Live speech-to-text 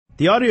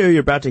The audio you're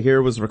about to hear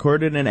was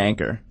recorded in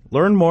Anchor.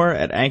 Learn more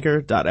at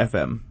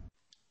anchor.fm.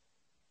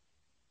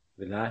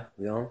 We live?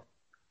 We on?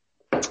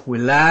 We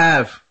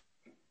live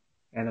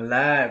and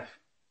alive.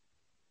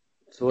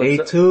 So Day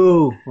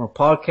 2 of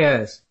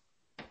podcast.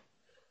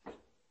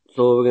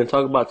 So what we're gonna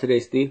talk about today,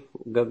 Steve?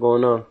 What we got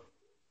going on?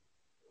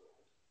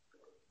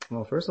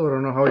 Well, first of all, I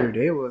don't know how your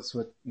day was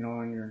with,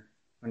 on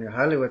your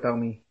highlight without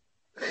me.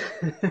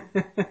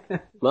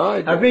 No,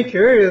 I've been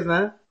curious,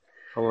 man.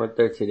 I went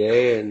there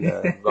today, and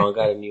Ron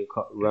got a new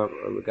car.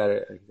 We got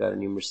a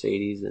new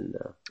Mercedes, and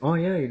Oh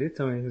yeah, you did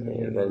tell me.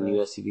 I got a new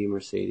SUV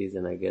Mercedes,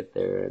 and I get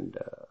there, and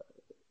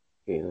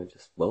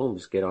just boom,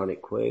 just get on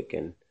it quick,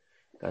 and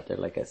got there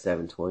like at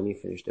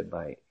 7:20, finished it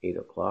by 8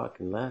 o'clock,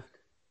 and left.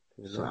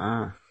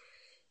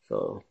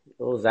 So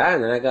it was that,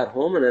 and then I got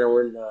home, and then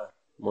when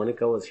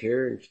Monica was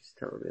here, and she's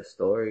telling me a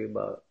story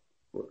about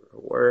her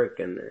work,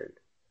 and then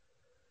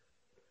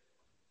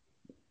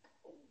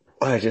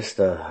I just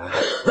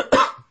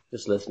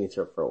just listening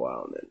to her for a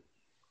while, and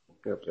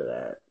then after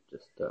that,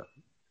 just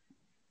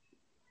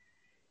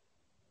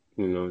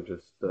went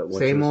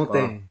Same to the old spa.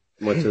 thing.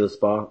 Went to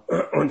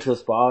the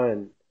spa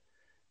and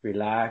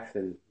relaxed,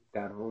 and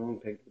got home,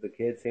 picked up the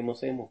kids, same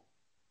old.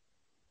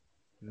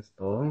 That's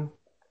all.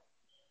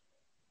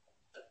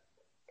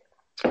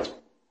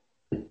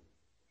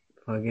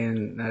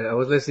 Again, I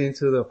was listening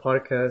to the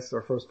podcast,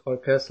 our first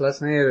podcast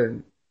last night,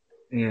 and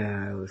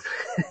yeah, it was.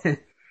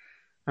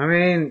 I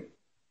mean,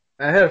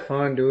 I had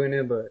fun doing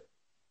it, but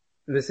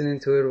listening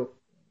to it,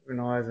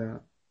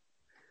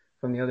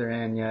 from the other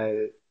end, yeah,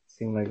 it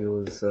seemed like it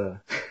was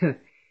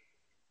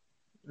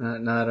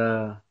not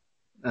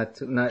it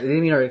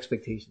didn't meet our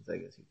expectations, I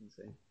guess you can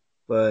say.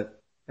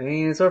 But I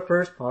mean, it's our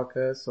first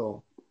podcast,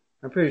 so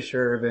I'm pretty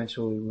sure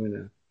eventually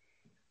we're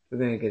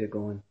gonna get it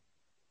going,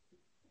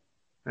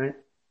 right?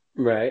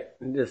 Right.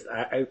 Just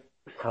I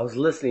was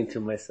listening to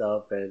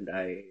myself, and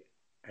I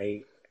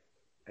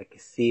can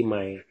see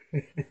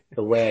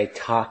the way I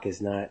talk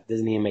doesn't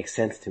even make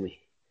sense to me.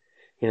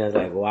 It's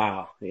like,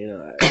 wow.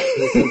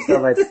 Some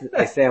stuff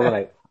I say, I'm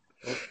like,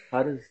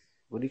 what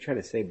are you trying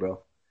to say, bro?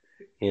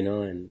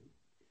 And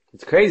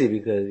it's crazy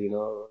because,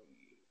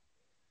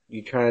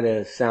 you're trying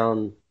to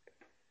sound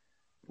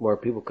where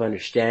people can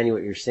understand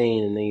what you're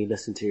saying, and then you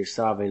listen to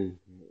yourself, and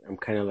I'm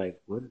kind of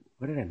like, what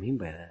did I mean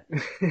by that?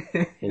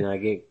 I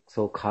get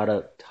so caught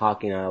up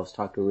talking. I was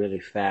talking really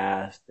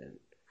fast, and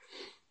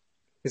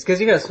it's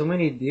because you got so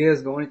many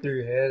ideas going through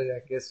your head.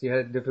 I guess you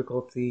had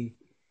difficulty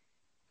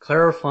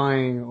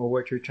clarifying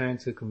what you're trying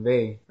to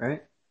convey,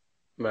 right?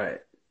 Right.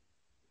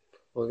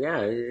 Well, yeah,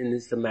 and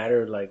it's a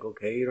matter of like,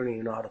 okay, you don't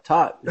even know how to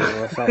talk.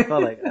 So I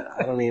felt like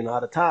I don't even know how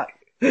to talk.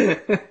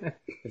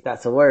 If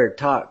that's a word,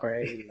 talk,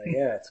 right? You're like,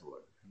 yeah, it's a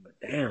word. But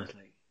damn, it's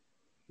like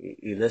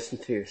you listen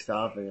to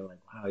yourself, and you're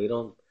like, wow, you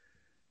don't.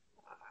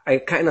 I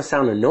kind of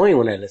sound annoying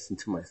when I listen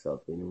to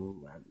myself.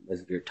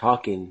 As you're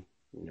talking,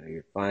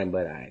 you're fine,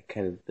 but I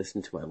kind of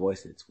listen to my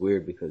voice, and it's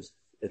weird because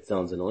it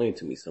sounds annoying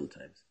to me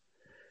sometimes.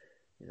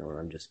 When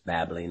I'm just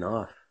babbling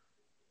off.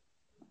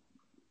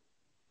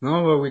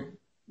 No, but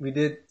we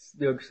did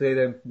say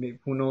that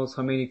who knows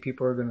how many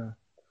people are gonna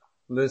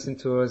listen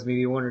to us,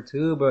 maybe one or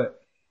two,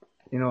 but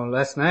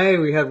last night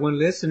we had one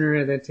listener,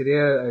 and then today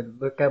I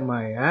look at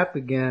my app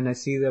again, I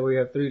see that we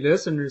have 3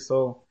 listeners,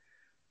 so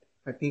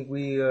I think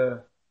we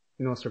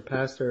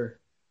surpassed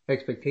our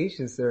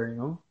expectations there,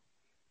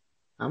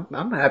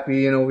 I'm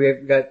happy, we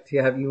got to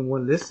have even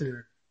one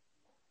listener,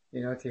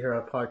 to hear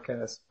our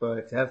podcast,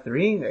 but to have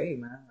 3, hey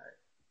man,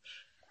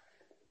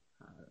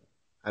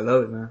 I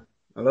love it, man.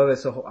 I love it.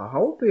 So I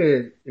hope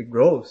it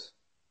grows.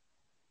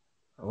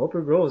 I hope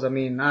it grows. I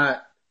mean,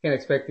 can't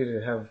expect it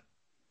to have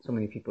so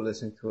many people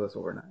listening to us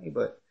overnight,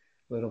 but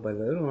little by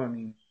little, I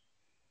mean,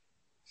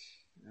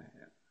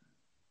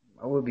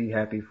 I would be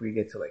happy if we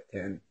get to like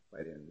 10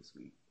 by the end of this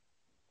week.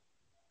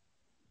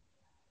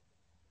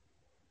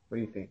 What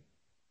do you think?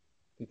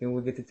 Do you think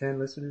we'll get to 10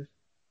 listeners?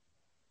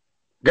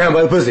 Grab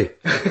by the pussy.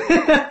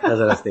 That's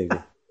what I was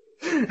thinking.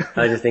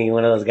 I was just thinking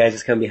one of those guys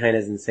just come behind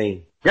us and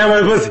saying, grab by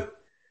the pussy.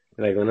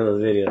 Like one of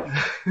those videos.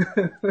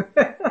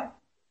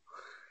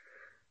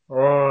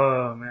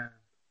 Oh, man.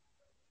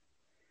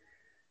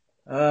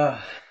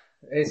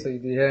 Hey, so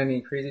did you have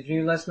any crazy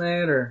dreams last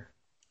night, or?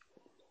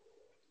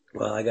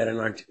 Well, I got an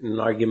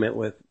argument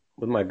with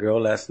my girl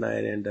last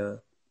night, and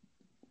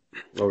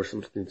over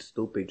something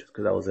stupid, just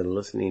because I was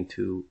listening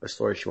to a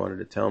story she wanted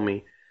to tell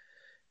me,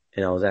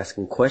 and I was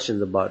asking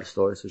questions about the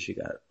story, so she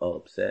got all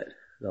upset.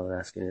 I was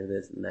asking her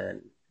this and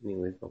that.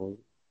 Anyways, I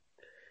won't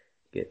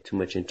get too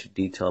much into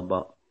detail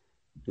about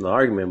the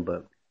argument,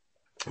 but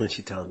when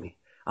she tells me,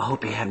 I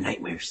hope you have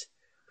nightmares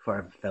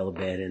before I fell to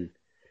bed, and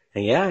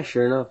yeah,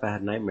 sure enough, I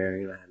had a nightmare.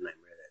 I had a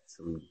nightmare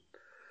that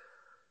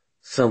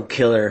some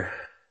killer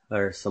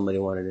or somebody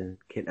wanted to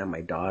kidnap my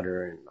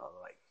daughter, and I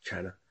was like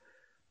trying to,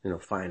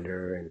 find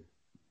her, and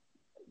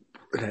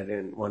I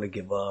didn't want to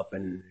give up,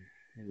 and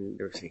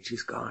they were saying,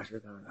 she's gone.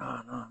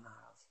 Oh, no.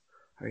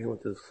 I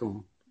went to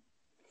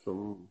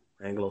some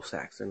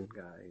Anglo-Saxon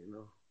guy,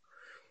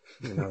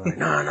 And I'm like,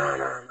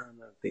 no.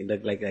 They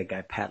look like that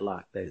guy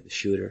Padlock, the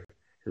shooter.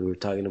 And we were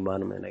talking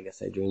about him, and I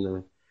guess I dreamed of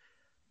him.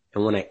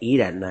 And when I eat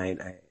at night,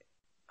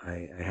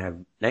 I have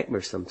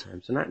nightmares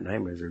sometimes. So not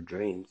nightmares or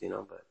dreams,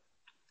 but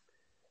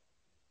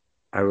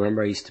I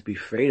remember I used to be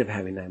afraid of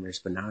having nightmares,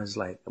 but now it's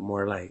like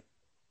more like,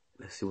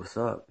 let's see what's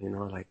up,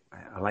 like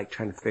I like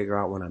trying to figure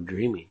out when I'm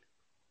dreaming.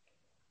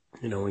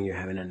 When you're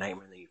having a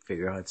nightmare, then you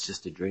figure out it's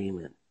just a dream,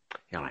 and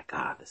you're like,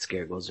 the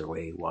scare goes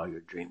away while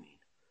you're dreaming.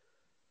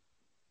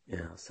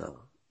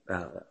 So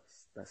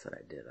that's what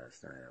I did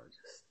last night.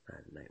 I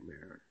had a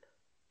nightmare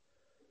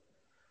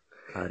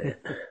about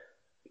it.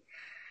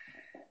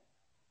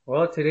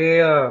 Well,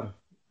 today, I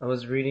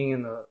was reading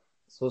in the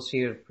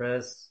Associated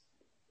Press,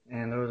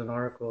 and there was an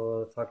article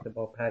that talked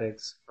about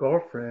Paddock's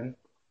girlfriend.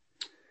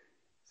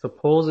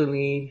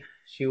 Supposedly,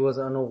 she was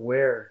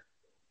unaware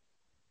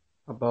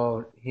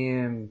about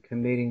him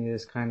committing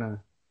this kind of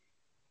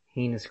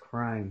heinous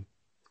crime.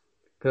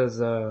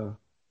 Because,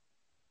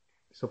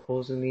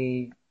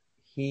 supposedly,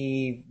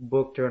 he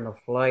booked her on a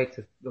flight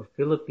to the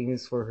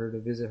Philippines for her to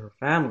visit her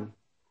family,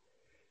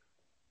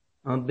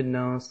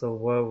 unbeknownst to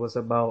what was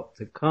about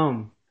to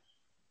come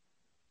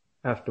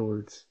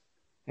afterwards.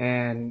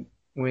 And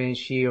when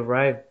she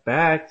arrived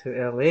back to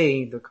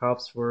LA, the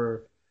cops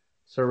were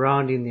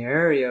surrounding the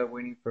area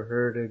waiting for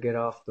her to get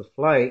off the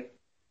flight,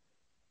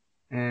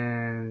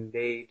 and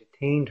they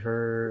detained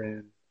her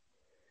and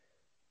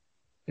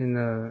in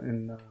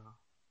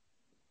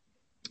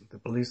the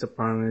police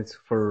department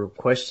for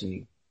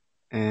questioning,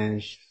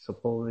 and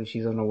supposedly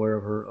she's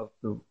unaware of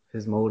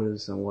his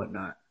motives and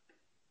whatnot.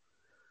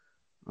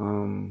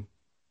 Do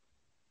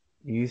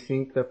you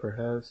think that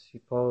perhaps she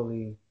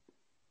probably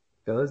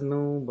does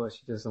know, but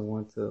she doesn't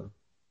want to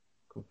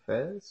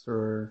confess,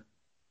 or?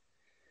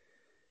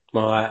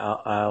 Well,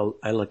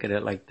 I look at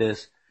it like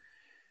this.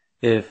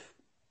 If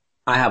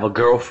I have a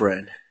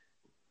girlfriend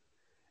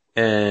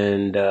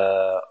and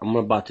I'm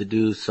about to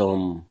do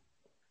some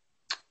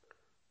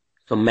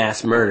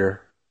mass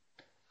murder,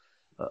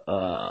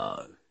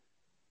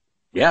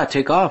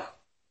 take off.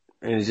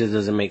 And it just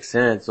doesn't make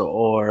sense.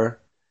 Or,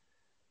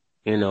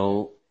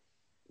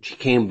 she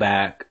came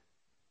back.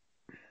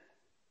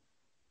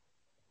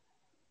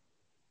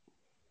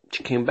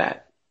 It's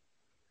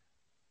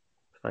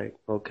like,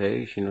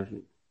 okay, she's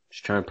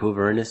trying to prove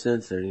her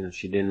innocence, or,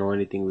 she didn't know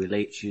anything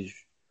that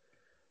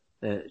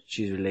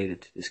she's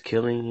related to this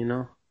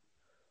killing,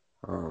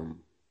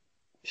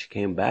 She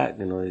came back,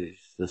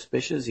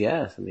 suspicious,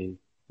 yes. I mean,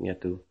 you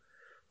have to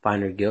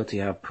find her guilty,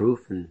 have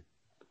proof in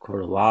the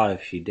court of law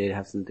if she did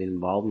have something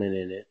involvement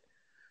in it.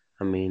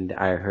 I mean,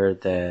 I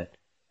heard that,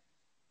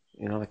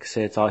 like I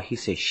said, it's all he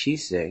say, she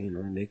say,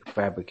 and they can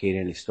fabricate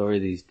any story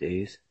these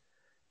days.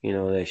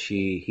 That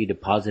he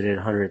deposited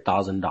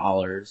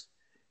 $100,000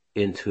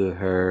 into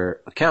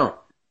her account.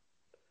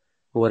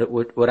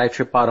 What I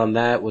trip out on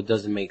that, what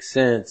doesn't make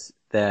sense,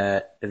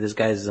 that if this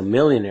guy is a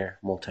millionaire,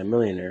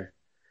 multimillionaire,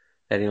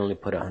 that he only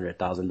put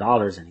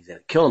 $100,000 and he's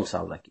gonna kill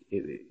himself. Like,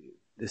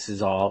 this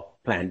is all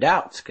planned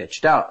out,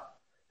 sketched out.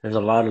 There's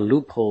a lot of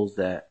loopholes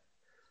there's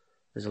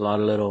a lot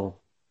of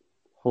little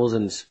holes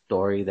in the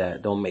story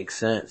that don't make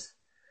sense.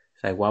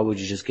 It's like, why would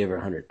you just give her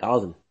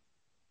 $100,000?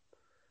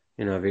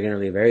 If you're gonna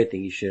leave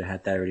everything, you should have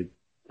had that already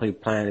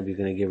planned if you're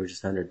gonna give her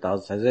just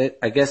 $100,000.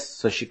 I guess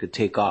so she could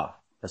take off.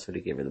 That's what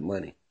he gave her the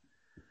money.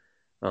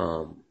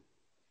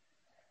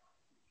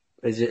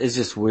 It's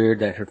just weird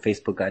that her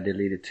Facebook got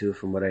deleted too,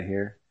 from what I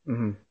hear.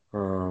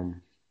 Mm-hmm.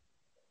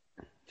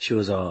 She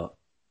was a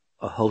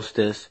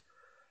hostess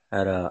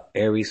at a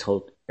Aries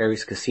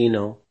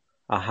casino,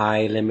 a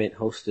high limit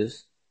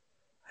hostess.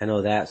 I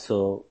know that.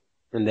 So,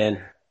 and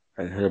then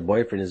her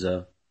boyfriend is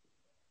a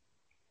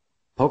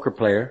poker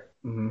player,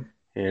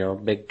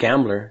 big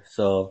gambler.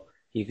 So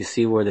you can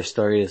see where the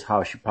story is,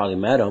 how she probably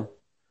met him.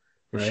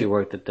 Right. She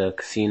worked at the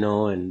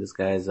casino, and this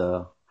guy's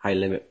a high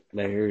limit.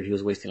 I heard he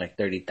was wasting like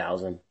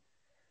 $30,000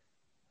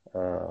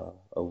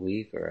 a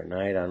week or a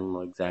night. I don't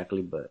know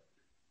exactly, but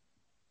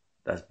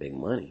that's big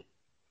money,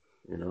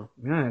 Yeah,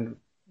 and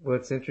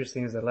what's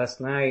interesting is that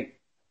last night,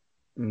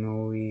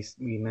 we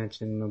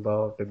mentioned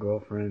about the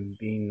girlfriend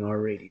being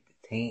already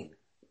detained,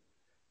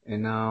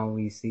 and now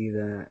we see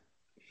that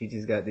she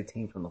just got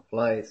detained from the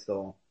flight.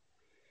 So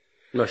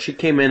no, she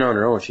came in on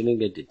her own. She didn't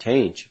get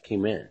detained. She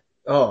came in.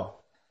 Oh.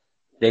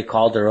 They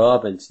called her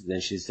up, and then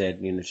she said,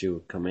 she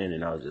would come in,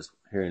 and I was just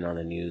hearing on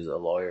the news a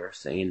lawyer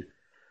saying,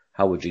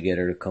 how would you get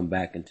her to come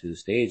back into the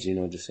States?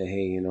 Just say,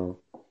 hey,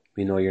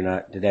 we know you're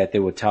not, that they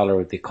would tell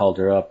her if they called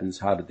her up, and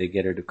how did they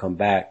get her to come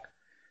back?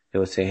 They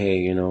would say,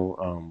 hey,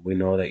 we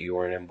know that you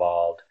weren't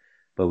involved,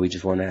 but we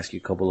just want to ask you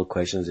a couple of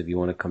questions if you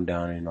want to come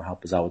down and,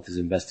 help us out with this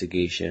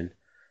investigation.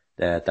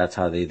 That's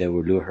how they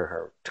would lure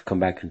her to come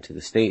back into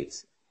the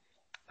States.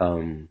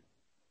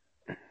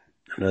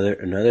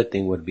 Another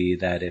thing would be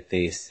that if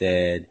they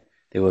said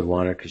they would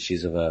want her because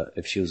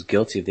if she was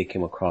guilty, if they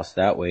came across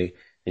that way,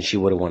 then she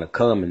wouldn't want to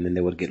come, and then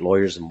they would get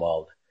lawyers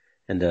involved,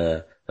 and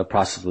the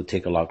process would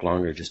take a lot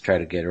longer. Just try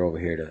to get her over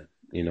here to,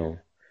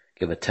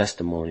 give a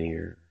testimony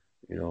or,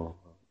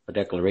 a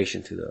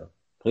declaration to the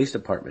police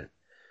department.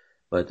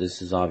 But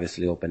this is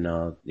obviously open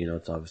now. You know,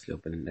 it's obviously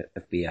open in the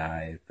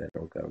FBI,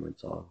 federal government.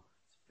 It's all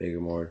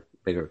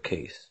bigger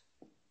case.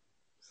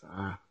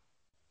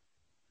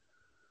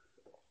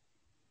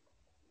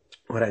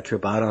 What I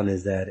trip out on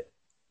is that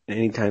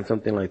anytime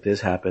something like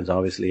this happens,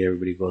 obviously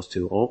everybody goes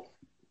to,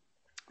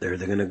 they're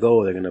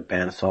gonna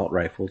ban assault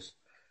rifles.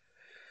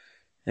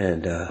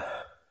 And,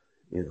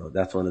 you know,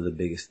 that's one of the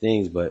biggest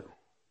things, but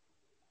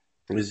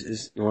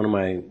it's one of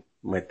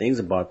my things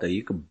about that.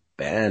 You could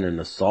ban an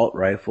assault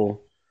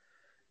rifle,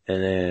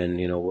 and then,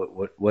 you know,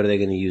 what are they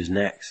gonna use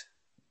next?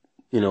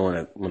 You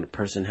know, when a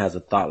person has a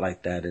thought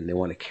like that and they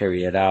want to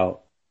carry it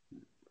out,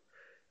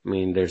 I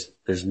mean,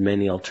 there's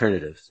many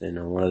alternatives. You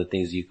know, one of the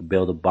things you could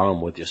build a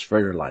bomb with just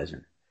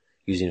fertilizer,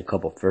 using a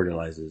couple of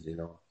fertilizers. You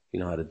know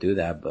how to do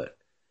that. But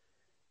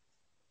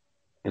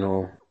you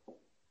know,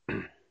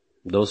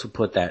 those who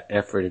put that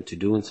effort into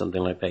doing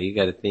something like that, you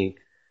got to think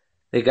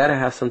they got to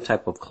have some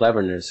type of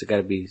cleverness. There got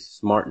to be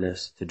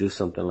smartness to do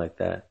something like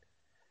that.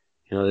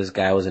 You know, this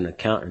guy was an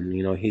accountant.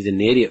 You know, he's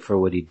an idiot for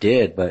what he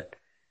did, but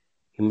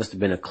he must have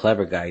been a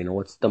clever guy. You know,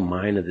 what's the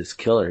mind of this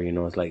killer? You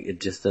know, it's like it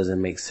just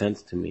doesn't make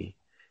sense to me.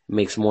 It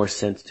makes more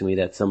sense to me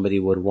that somebody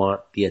would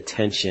want the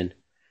attention,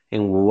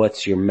 and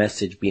what's your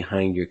message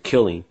behind your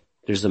killing?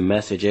 There's a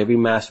message. Every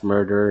mass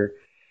murderer,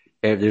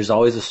 there's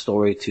always a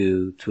story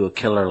to a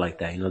killer like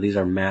that. You know,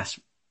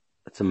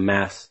 it's a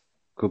mass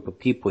group of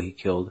people he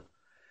killed.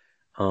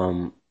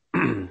 And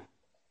then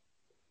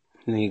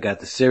you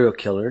got the serial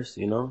killers,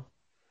 you know,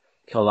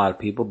 kill a lot of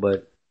people,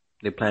 but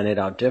they plan it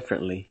out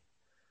differently.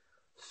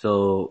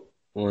 So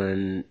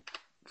when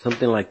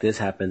something like this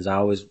happens,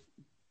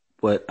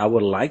 what I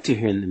would like to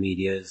hear in the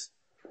media is,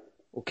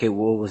 okay,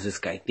 what was this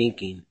guy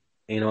thinking?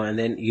 You know, and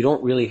then you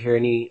don't really hear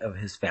any of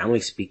his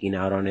family speaking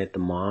out on it, the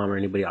mom or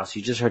anybody else.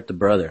 You just heard the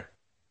brother.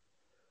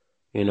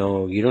 You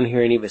know, you don't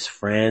hear any of his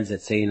friends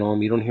that say, you know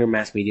him. You don't hear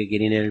mass media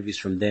getting interviews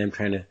from them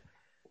trying to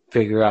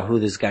figure out who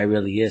this guy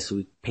really is. So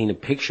we paint a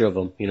picture of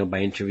him, you know, by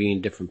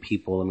interviewing different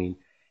people. I mean,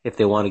 if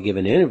they want to give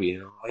an interview, you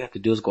know, all you have to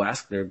do is go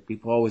ask them.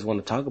 People always want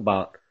to talk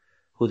about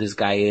who this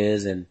guy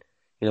is, and,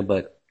 you know,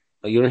 but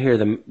you don't hear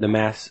the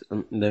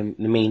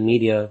main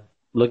media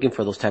looking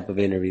for those type of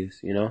interviews,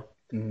 you know?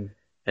 Mm-hmm.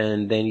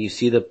 And then you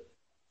see the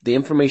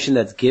information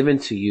that's given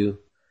to you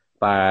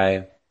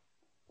by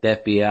the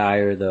FBI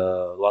or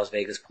the Las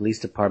Vegas Police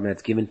Department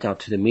that's given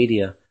out to the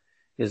media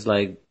is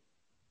like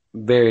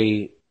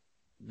very,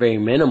 very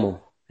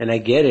minimal. And I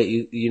get it.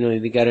 You know,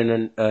 they got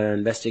an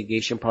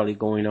investigation probably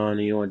going on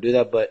and you want to do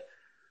that, but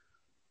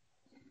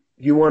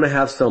you want to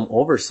have some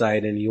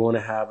oversight and you want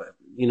to have,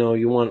 you know,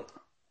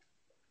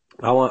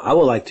 I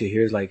would like to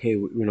hear is like, hey,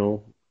 you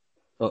know,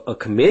 a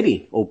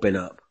committee open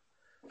up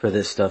for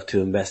this stuff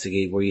to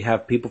investigate, where you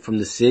have people from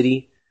the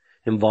city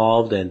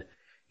involved and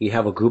you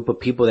have a group of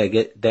people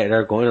that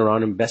are going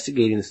around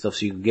investigating this stuff,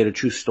 so you can get a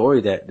true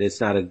story that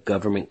it's not a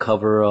government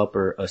cover up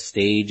or a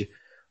stage,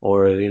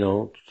 or, you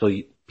know, so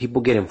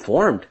people get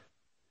informed,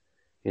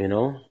 you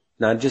know,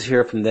 not just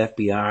hear from the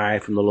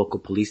FBI, from the local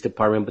police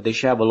department, but they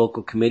should have a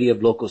local committee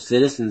of local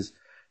citizens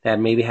that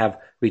maybe have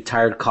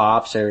retired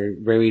cops or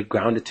very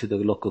grounded to the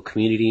local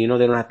community. You know,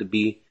 they don't have to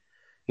be,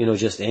 you know,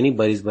 just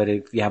anybody's, but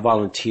if you have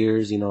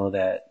volunteers, you know,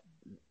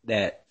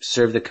 that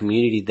serve the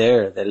community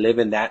there, that live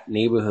in that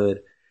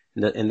neighborhood,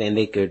 and then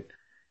they could,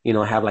 you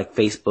know, have like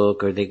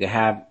Facebook, or they could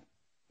have,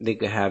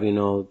 you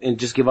know, and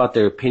just give out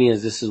their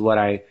opinions. This is what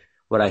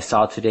I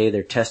saw today,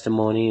 their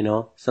testimony, you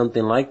know,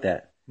 something like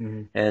that.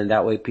 Mm-hmm. And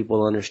that way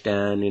people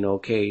understand, you know,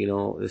 okay, you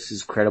know, this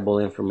is credible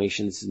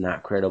information. This is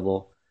not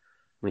credible.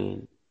 I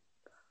mean,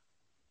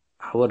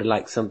 I would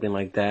like something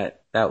like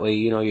that. That way,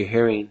 you know, you're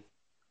hearing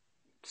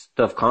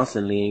stuff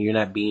constantly and you're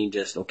not being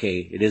just, okay,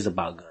 it is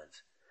about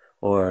guns,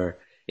 or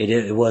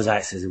it was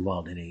ISIS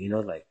involved in it. You know,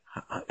 like,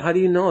 how do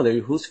you know?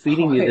 Who's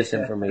feeding you this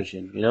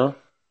information, you know?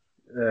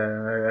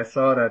 I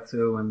saw that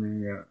too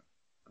when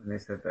they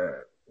said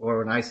that, or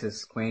when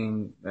ISIS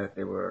claimed that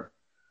they were,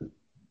 you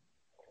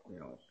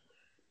know,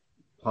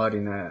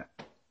 plotting that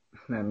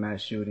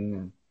mass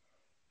shooting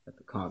at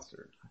the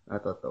concert. I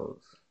thought that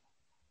was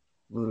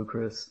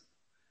ludicrous.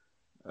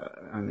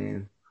 I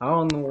mean,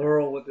 how in the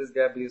world would this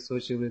guy be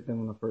associated with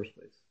them in the first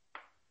place?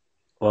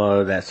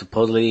 Well, that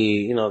supposedly,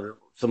 you know,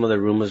 some of the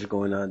rumors are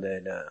going on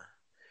that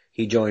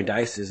he joined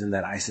ISIS and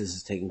that ISIS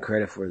is taking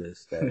credit for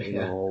this. That, you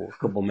know, a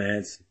couple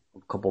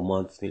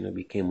months, you know,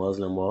 became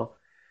Muslim. Well,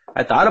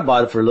 I thought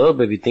about it for a little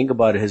bit. If you think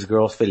about it, his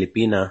girl's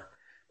Filipina.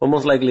 Well,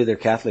 most likely they're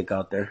Catholic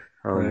out there.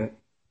 Right.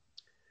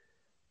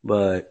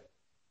 But,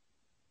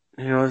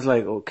 you know, it's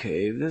like,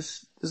 okay,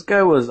 this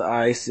guy was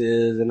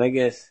ISIS, and I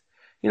guess,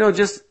 you know,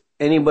 just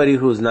anybody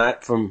who's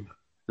not from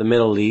the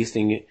Middle East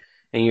and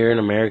you're an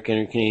American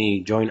or Canadian,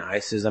 you join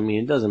ISIS. I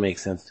mean, it doesn't make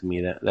sense to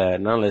me that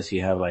not unless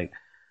you have, like,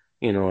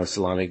 you know,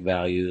 Islamic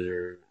values,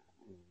 or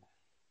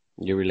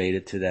you're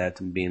related to that,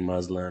 to being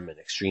Muslim and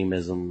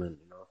extremism. And,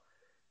 you know,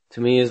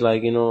 to me, it's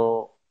like, you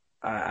know,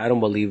 I don't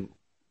believe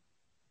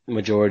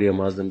majority of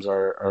Muslims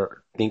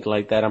are think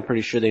like that. I'm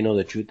pretty sure they know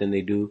the truth, and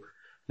they do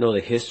know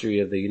the history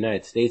of the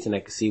United States, and I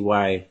can see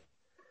why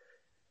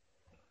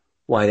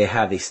why they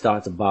have these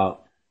thoughts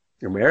about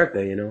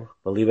America, you know.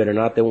 Believe it or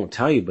not, they won't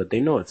tell you, but they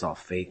know it's all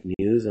fake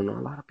news. And a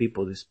lot of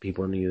people, there's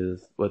people in the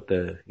news, what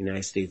the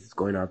United States is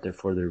going out there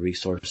for their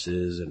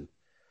resources. And,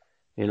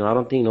 you know, I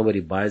don't think nobody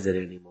buys it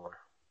anymore.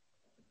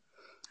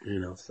 You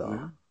know, so.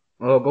 Yeah.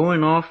 Well,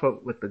 going off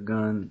with the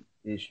gun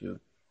issue,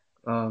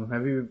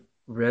 have you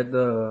read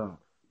the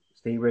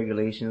state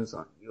regulations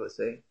on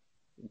USA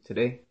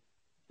Today?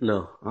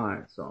 No.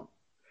 Alright, so,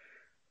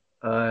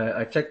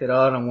 I checked it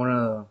out on one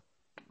of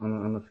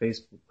on the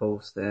Facebook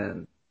post,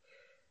 and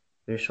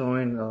they're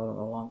showing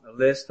a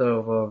list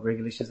of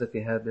regulations that they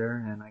had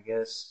there, and I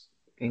guess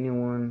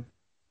anyone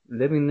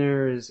living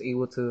there is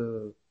able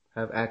to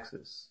have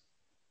access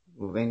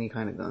with any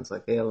kind of guns.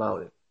 Like, they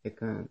allowed it. They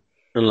can.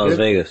 In Las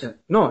Vegas?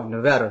 No, in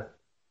Nevada.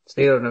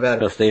 State of Nevada.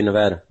 No, state of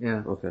Nevada.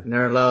 Yeah. Okay. And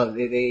they're allowed,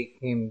 they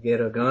can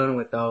get a gun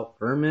without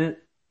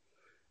permit.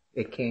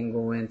 It can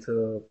go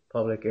into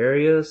public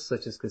areas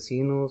such as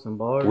casinos and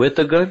bars. With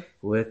the gun?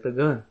 With the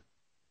gun.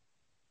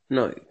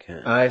 No, you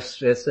can't.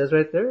 It says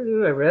right there,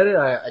 dude. I read it.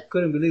 I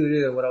couldn't believe it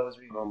either, what I was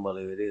reading. I don't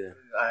believe it either.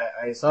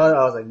 I saw it.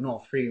 I was like,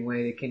 no freaking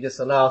way. They can just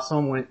allow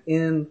someone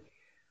in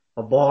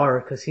a bar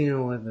or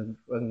casino with a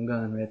fucking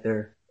gun right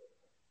there.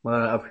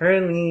 But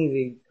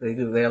apparently they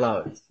do. They allow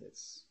it.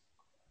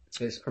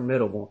 It's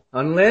permittable.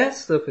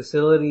 Unless the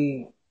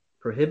facility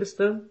prohibits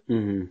them.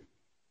 Mm-hmm.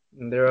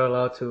 And they're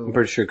allowed to. I'm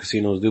pretty sure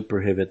casinos do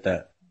prohibit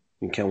that.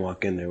 You can't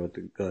walk in there with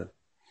a gun.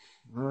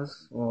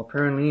 Well,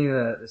 apparently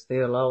the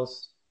state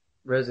allows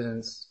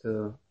residents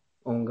to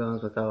own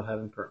guns without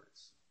having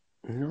permits.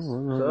 No.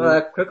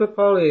 So Craig could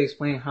probably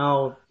explain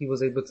how he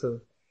was able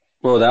to.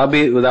 Well,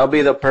 that'll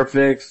be the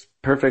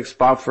perfect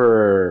spot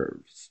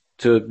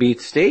to be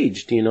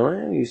staged, you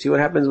know. You see what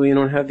happens when you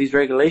don't have these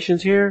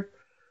regulations here,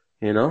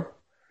 you know.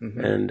 Mm-hmm.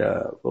 And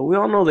but we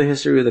all know the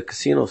history of the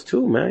casinos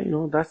too, man. You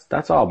know,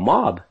 that's all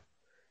mob,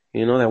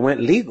 you know, that went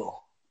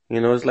legal.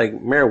 You know, it's like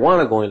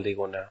marijuana going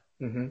legal now.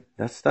 Mm-hmm.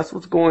 That's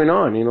what's going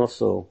on, you know.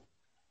 So,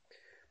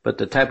 but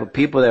the type of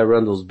people that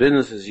run those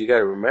businesses, you got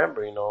to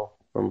remember, you know,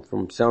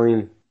 from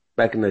selling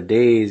back in the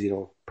days, you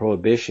know,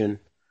 prohibition,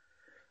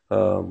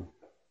 you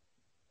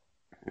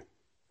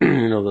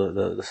know,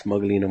 the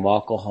smuggling of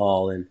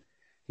alcohol, and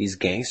these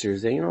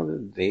gangsters, they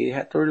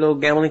had their little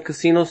gambling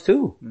casinos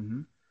too.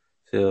 Mm-hmm.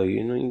 So,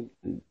 you know,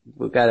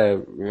 we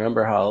gotta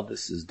remember how all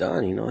this is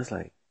done, you know. It's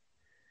like,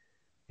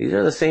 these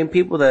are the same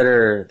people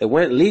that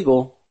went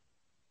legal,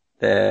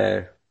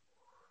 that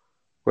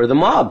were the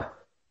mob,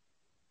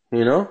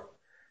 you know.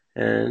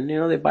 And, you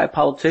know, they buy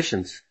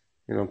politicians.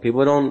 You know,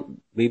 people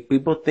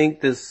think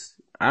this,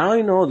 I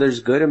don't know, there's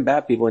good and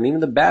bad people, and even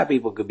the bad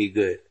people could be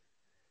good,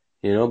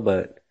 you know,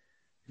 but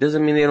it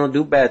doesn't mean they don't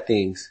do bad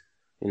things,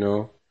 you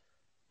know.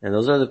 And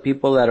those are the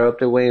people that are up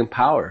their way in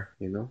power,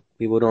 you know.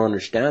 People don't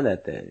understand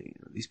that, you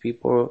know, these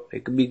people, they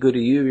could be good to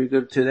you, you're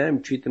good to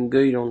them, treat them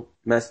good, you don't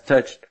mess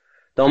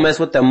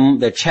with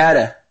the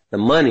chatter, the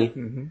money,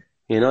 mm-hmm.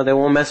 You know, they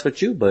won't mess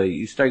with you, but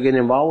you start getting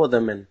involved with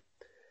them, and,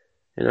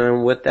 you know,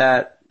 and with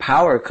that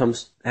power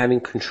comes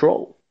having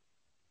control,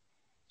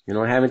 you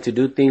know, having to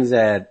do things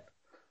that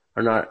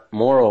are not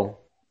moral,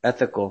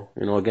 ethical,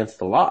 you know, against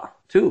the law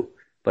too,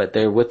 but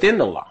they're within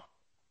the law.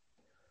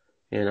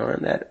 You know,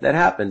 and that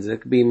happens.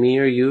 It could be me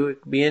or you.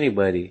 It could be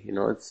anybody. You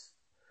know, it's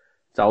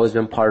always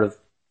been part of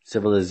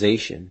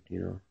civilization. You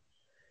know,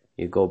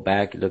 you go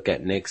back, you look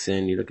at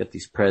Nixon, you look at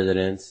these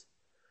presidents,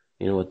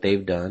 you know, what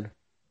they've done.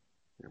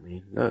 I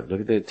mean,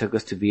 look at they took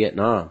us to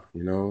Vietnam,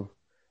 you know,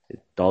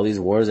 all these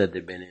wars that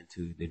they've been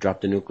into. They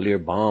dropped a nuclear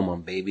bomb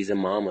on babies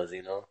and mamas,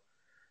 you know,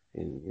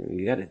 and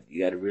you know,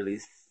 you gotta really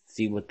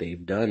see what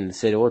they've done and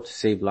say, oh, to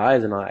save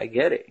lives and all. I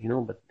get it, you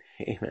know, but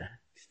hey man,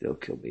 you still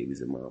kill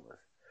babies and mamas.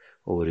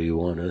 Or do you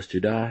want us to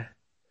die?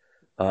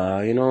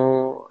 You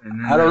know,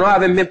 I don't know. I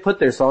haven't been put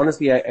there, so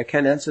honestly, I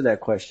can't answer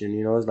that question.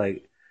 You know, it's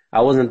like,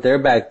 I wasn't there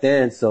back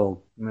then,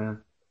 so. Yeah.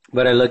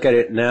 But I look at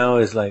it now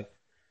as like,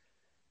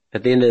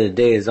 at the end of the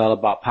day, it's all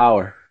about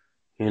power.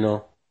 You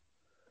know,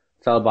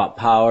 it's all about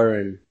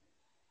power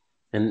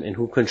and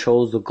who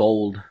controls the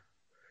gold.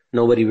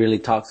 Nobody really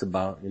talks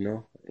about, you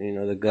know. You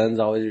know, the gun's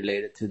always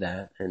related to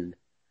that and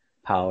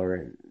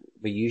power,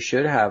 but you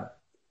should have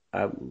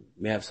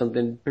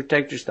something to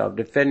protect yourself,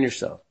 defend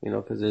yourself, you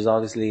know, because there's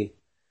obviously,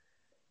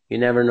 you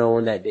never know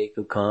when that day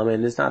could come,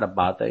 and it's not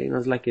about that, you know,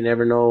 it's like you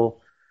never know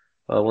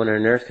when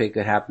an earthquake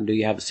could happen. Do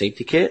you have a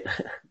safety kit?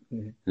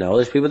 Mm-hmm. No,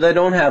 there's people that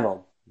don't have them.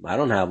 I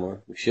don't have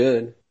one. We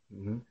should.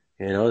 Mm-hmm.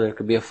 You know, there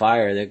could be a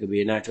fire, there could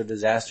be a natural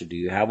disaster. Do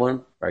you have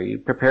one? Are you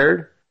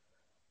prepared?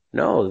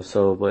 No.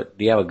 So, but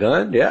do you have a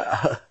gun?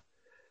 Yeah.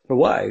 For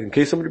why? In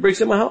case somebody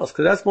breaks in my house,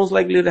 because that's most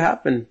likely to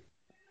happen.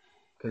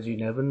 Because you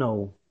never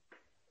know.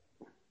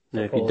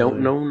 And if you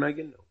don't know, now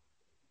you know.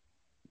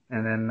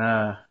 And then,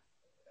 I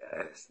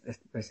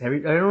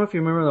don't know if you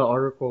remember the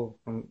article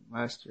from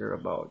last year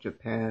about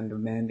Japan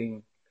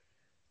demanding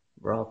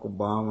Barack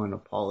Obama an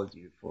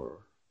apology for,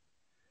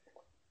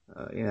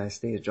 United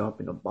States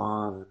dropping a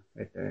bomb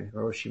right there in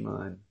Hiroshima.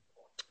 And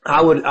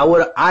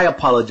I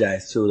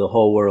apologize to the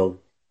whole world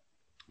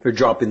for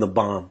dropping the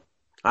bomb.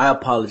 I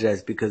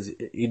apologize because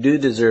you do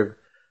deserve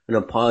an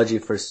apology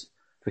for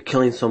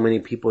killing so many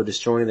people,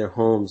 destroying their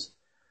homes,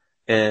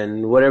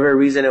 and whatever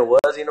reason it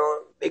was, you know,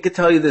 they could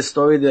tell you this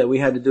story that we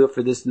had to do it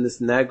for this and this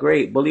and that.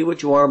 Great. Believe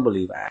what you want to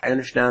believe. I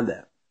understand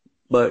that.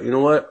 But you know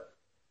what?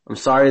 I'm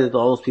sorry that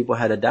all those people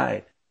had to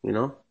die. You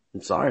know?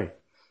 I'm sorry.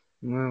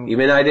 Well,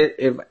 Even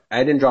if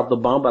I didn't drop the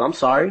bomb, but I'm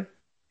sorry.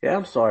 Yeah,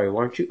 I'm sorry.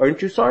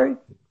 Aren't you sorry?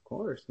 of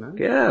course, man.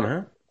 Yeah,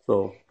 man.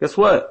 So guess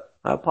what?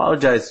 I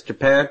apologize,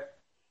 Japan.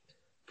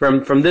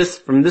 From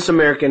this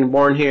American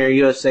born here in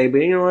USA,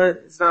 but you know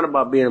what? It's not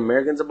about being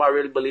American. It's about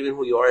really believing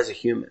who you are as a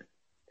human.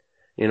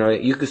 You know,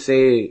 you could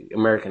say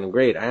American and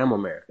great. I am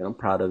American. I'm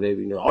proud of it.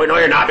 You know, oh, no,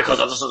 you're not because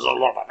this is a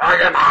law. No,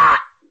 you're not.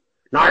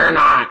 No, you're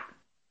not.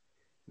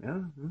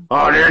 Yeah.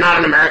 Oh, you're not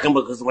an American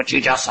because of what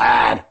you just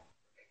said.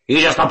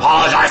 You just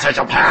apologized to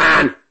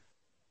Japan.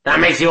 That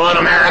makes you an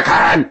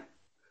American.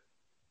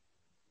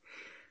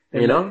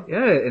 You know?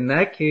 Yeah, in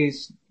that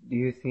case, do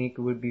you think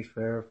it would be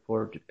fair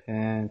for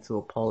Japan to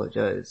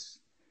apologize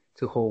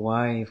to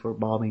Hawaii for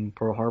bombing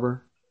Pearl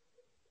Harbor?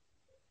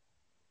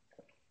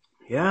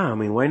 Yeah, I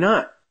mean, why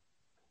not?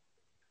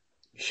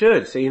 You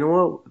should say, you know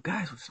what,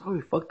 guys, we're sorry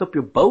we fucked up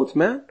your boats,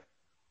 man.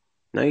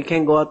 Now you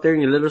can't go out there in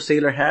your little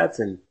sailor hats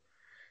and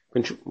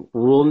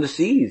rule in the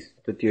seas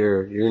with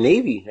your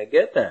navy. I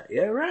get that.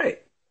 Yeah,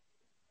 right.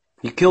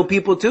 You kill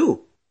people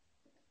too.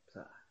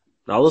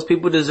 All those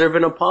people deserve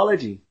an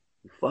apology.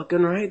 You're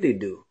fucking right, they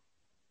do.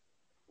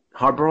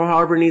 Pearl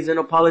Harbor needs an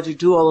apology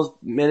too. All those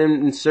men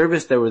in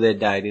service that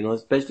died, you know,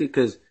 especially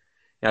because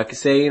I could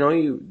say, you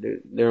know,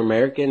 they're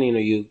American. You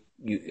know,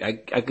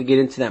 I could get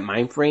into that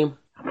mind frame.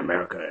 I'm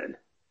American.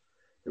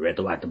 The red,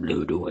 the white, the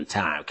blue, do one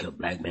time, kill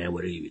black man,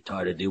 whatever you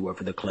retarded, do work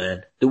for the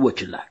Klan, do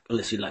what you like,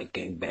 unless you like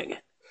gang banging.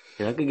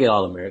 You know, I could get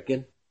all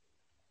American.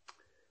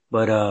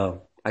 But,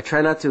 I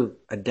try not to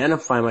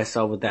identify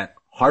myself with that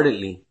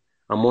heartedly.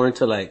 I'm more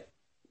into like,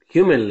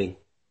 humanly,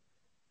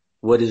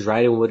 what is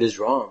right and what is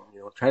wrong. You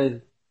know, try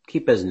to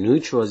keep as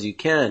neutral as you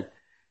can.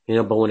 You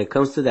know, but when it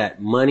comes to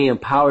that money and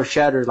power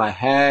shatters, like,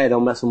 hey,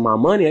 don't mess with my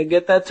money, I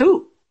get that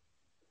too.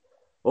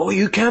 Oh,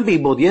 you can be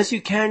both. Yes, you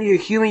can. You're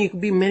human. You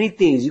can be many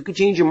things. You could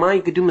change your mind.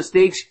 You could do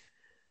mistakes.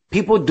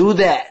 People do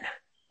that.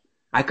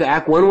 I could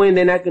act one way and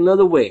then act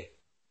another way.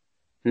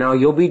 Now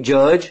you'll be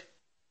judged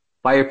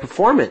by your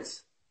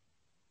performance.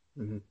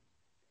 Mm-hmm.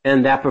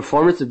 And that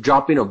performance of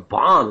dropping a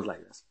bomb is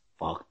like, that's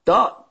fucked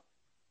up.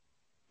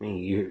 I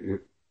mean,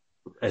 you're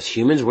as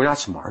humans, we're not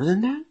smarter than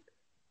that.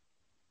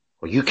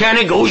 Well, you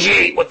can't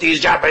negotiate with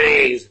these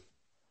Japanese.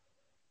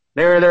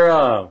 They're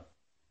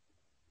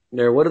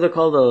what are they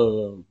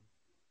called?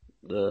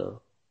 The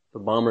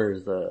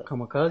bombers,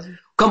 Kamikaze?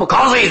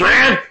 Kamikazes,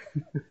 man!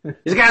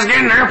 These guys get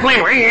in an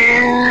airplane.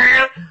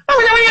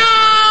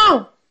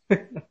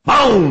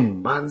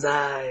 Boom!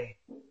 Banzai!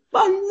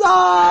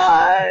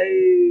 Banzai!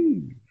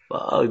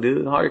 Fuck,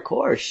 dude,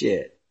 hardcore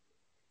shit.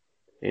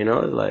 You know,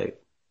 it's like,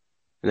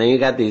 and then you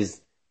got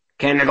these,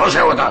 can't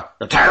negotiate with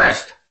the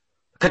terrorist.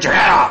 Cut your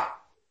head off.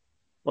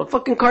 Well,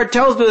 fucking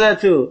cartels do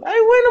that too. Ay,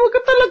 bueno, ¿qué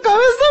te la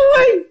cabeza,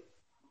 güey?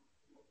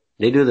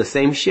 They do the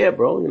same shit,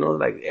 bro. You know,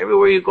 like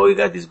everywhere you go, you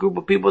got this group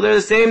of people. They're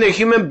the same. They're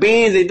human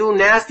beings. They do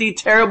nasty,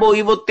 terrible,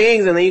 evil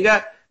things. And then you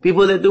got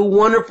people that do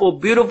wonderful,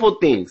 beautiful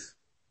things.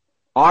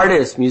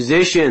 Artists,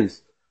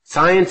 musicians,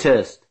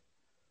 scientists.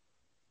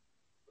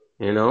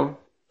 You know?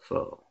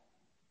 So.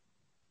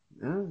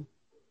 Yeah. You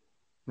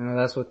know,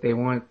 that's what they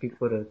want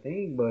people to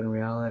think, but in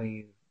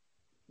reality,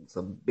 it's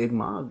a big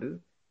mob,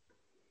 dude.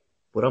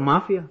 What a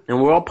mafia. And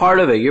we're all part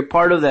of it. You're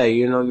part of that.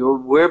 You know,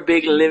 we're a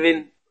big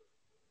living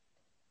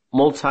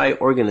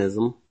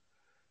multi-organism,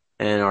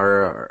 and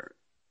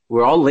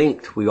we're all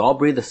linked. We all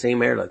breathe the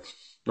same air. Like,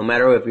 no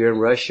matter if you're in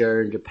Russia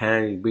or in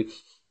Japan, you breathe,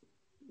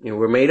 you know,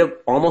 we're made of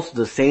almost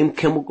the same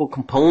chemical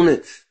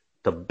components.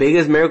 The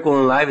biggest miracle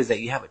in life is that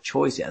you have a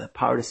choice. You have the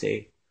power to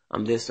say,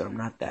 I'm this or I'm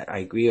not that. I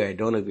agree or I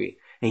don't agree.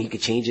 And you can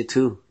change it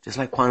too. Just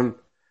like quantum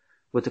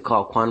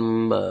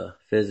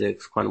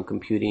physics, quantum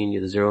computing.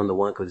 You're the 0 and the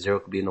 1, because 0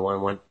 could be in the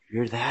 1.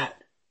 You're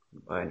that.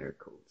 Binary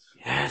codes.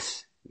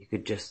 Yes. You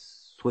could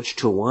just switch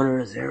to a 1 or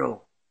a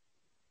 0.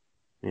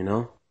 You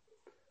know?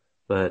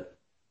 But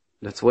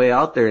that's way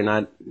out there,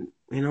 and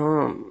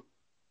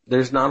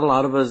there's not a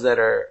lot of us that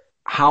are,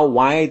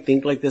 why I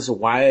think like this, or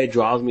why it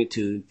draws me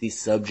to these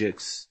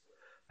subjects.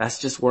 That's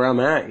just where I'm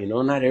at, you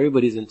know? Not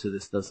everybody's into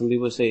this stuff. Some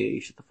people say, hey,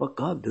 shut the fuck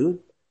up, dude.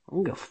 I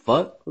don't give a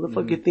fuck. Who the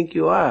fuck you think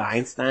you are?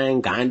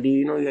 Einstein, Gandhi,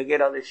 you know, you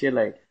get all this shit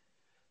like,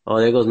 oh,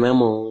 there goes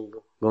Memo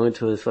going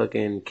to his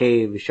fucking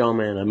cave,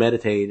 shaman, I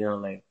meditate, you know,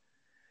 like,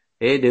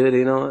 hey, dude,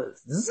 you know,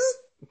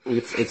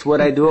 it's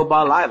what I do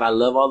about life. I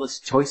love all the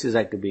choices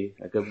I could be.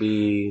 I could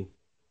be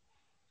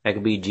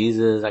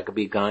Jesus. I could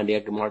be Gandhi. I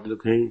could be Martin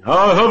Luther King.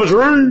 I have a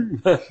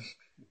dream.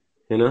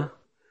 You know?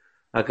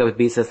 I could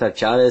be Cesar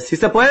Chavez. Si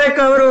se puede,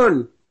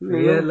 cabrón.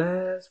 Free at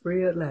last,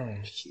 free at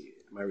last. Shit.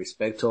 My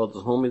respect to all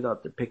those homies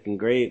out there picking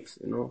grapes,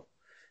 you know?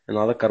 And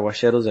all the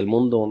carguacheros del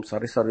mundo. I'm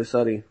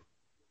sorry.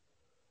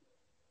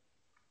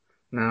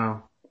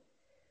 Now,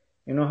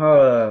 you know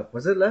how,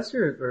 was it last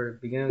year or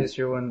beginning of this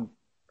year when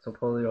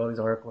supposedly all these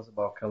articles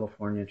about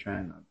California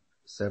trying to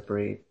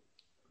separate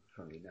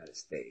from the United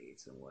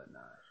States and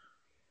whatnot.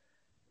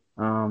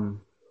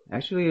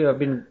 Actually, I've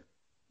been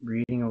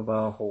reading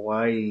about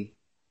Hawaii.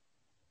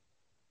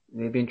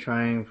 They've been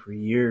trying for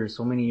years,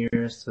 so many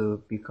years,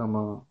 to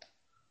become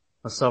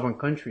a sovereign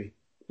country.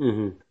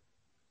 Mm-hmm.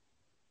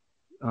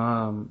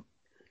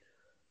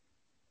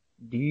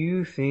 Do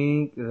you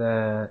think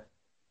that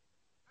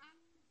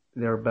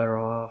they're better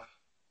off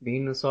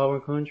being a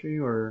sovereign country,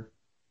 or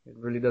it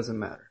really doesn't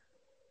matter?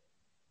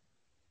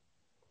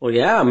 Well,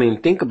 yeah, I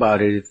mean, think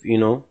about it. If,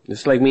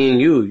 it's like me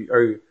and you,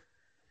 or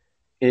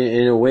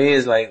in a way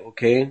is like,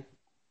 okay,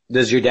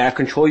 does your dad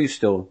control you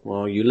still?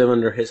 Well, you live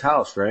under his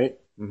house, right?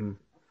 Mm-hmm.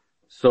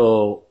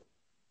 So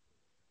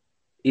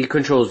he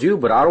controls you,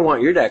 but I don't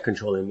want your dad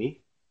controlling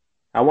me.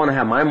 I want to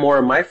have more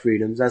of my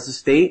freedoms as a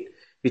state.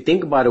 If you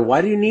think about it,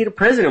 why do you need a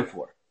president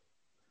for?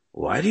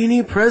 Why do you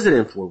need a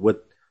president for?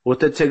 With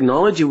the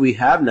technology we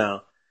have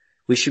now,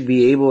 we should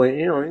be able,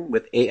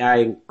 with AI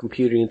and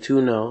computing too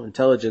now,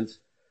 intelligence.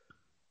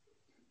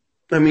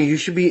 I mean, you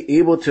should be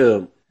able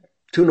to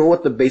know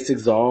what the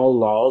basics all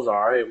laws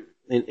are,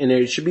 and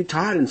it should be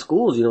taught in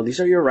schools. These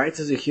are your rights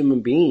as a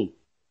human being.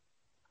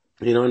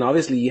 And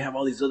obviously you have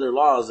all these other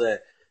laws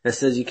that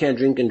says you can't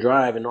drink and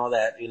drive and all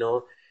that,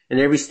 and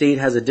every state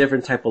has a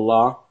different type of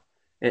law.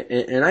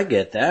 And I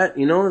get that,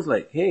 it's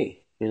like,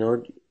 hey,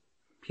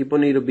 people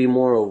need to be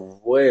more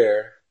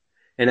aware.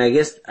 And I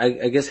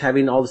guess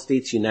having all the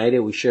states united,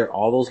 we share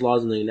all those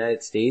laws in the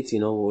United States,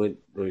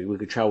 we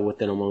could travel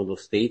within among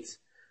those states.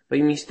 But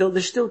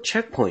there's still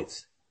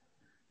checkpoints.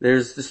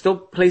 There's still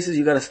places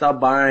you gotta stop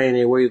by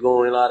and where you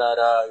going,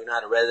 you're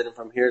not a resident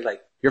from here.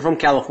 Like, you're from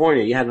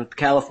California, you have a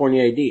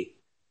California ID.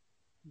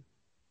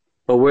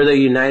 But we're the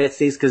United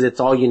States because it's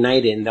all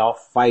united and they all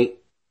fight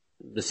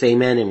the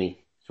same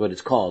enemy. That's what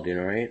it's called,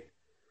 right?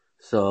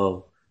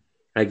 So,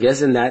 I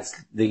guess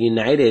the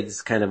united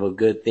is kind of a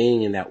good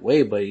thing in that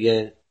way, but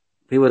yeah,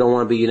 people don't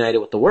want to be united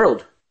with the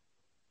world.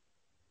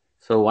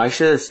 So why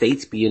should the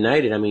states be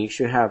united? I mean, you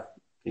should have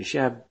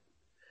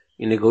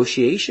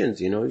negotiations,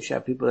 you should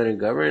have people that are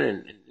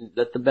governed and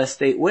let the best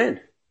state win.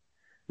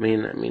 I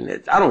mean,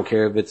 I don't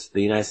care if it's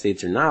the United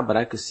States or not, but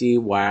I could see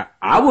why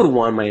I would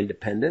want my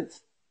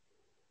independence.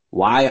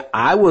 Why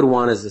I would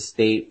want as a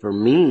state for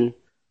me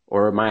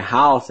or my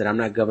house that I'm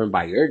not governed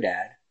by your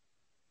dad.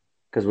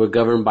 Cause we're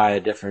governed by a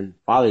different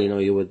father,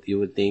 you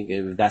would think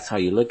if that's how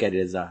you look at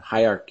it as a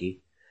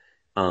hierarchy.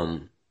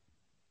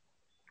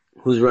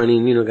 Who's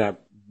running,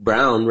 got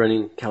Brown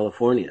running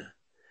California.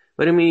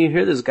 But I mean, you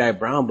hear this guy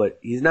Brown, but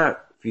he's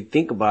not, if you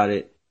think about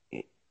it,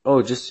 I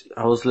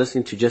was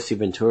listening to Jesse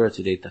Ventura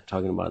today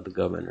talking about the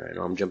governor. I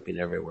know I'm jumping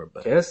everywhere,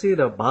 but. Jesse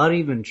the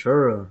Body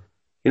Ventura.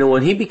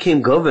 When he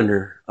became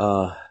governor,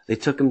 they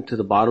took him to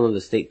the bottom of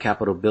the state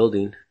capitol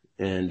building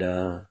and,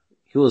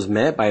 he was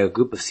met by a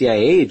group of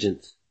CIA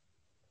agents.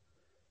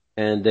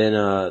 And then,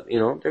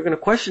 they're gonna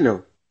question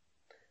him.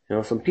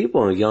 Some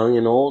people, young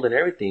and old and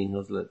everything.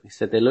 He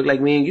said they look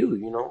like me and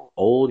you,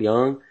 old,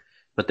 young,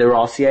 but they were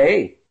all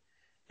CIA.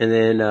 And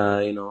then,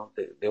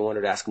 they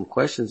wanted to ask him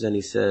questions and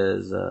he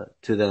says,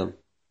 to them,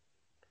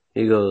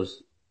 he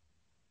goes,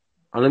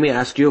 let me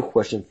ask you a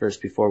question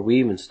first before we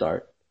even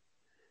start.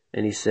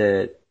 And he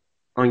said,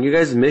 on your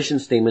guys' mission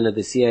statement of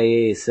the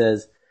CIA, it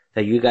says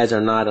that you guys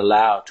are not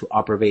allowed to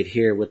operate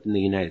here within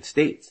the United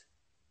States.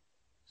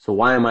 So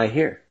why am I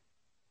here?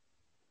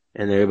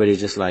 And everybody's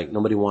just like,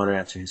 nobody wanted to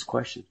answer his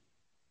question.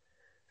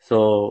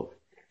 So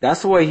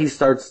that's the way he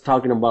starts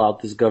talking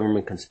about this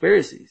government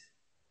conspiracies.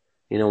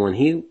 When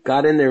he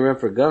got in there and ran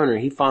for governor,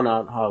 he found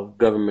out how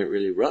government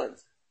really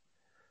runs.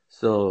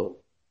 So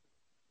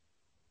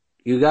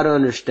you got to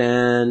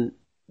understand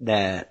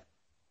that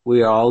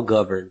we are all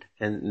governed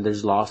and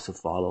there's laws to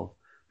follow.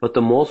 But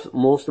the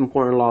most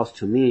important laws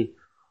to me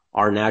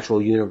are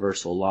natural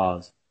universal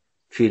laws.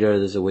 Treat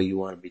others the way you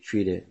want to be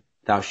treated.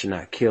 Thou should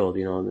not kill,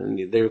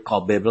 they're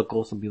called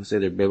biblical. Some people say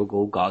they're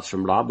biblical, gods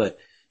from law. But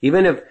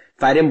even if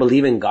I didn't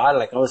believe in God,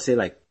 like I would say,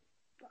 like,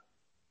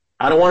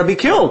 I don't want to be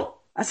killed.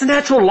 That's a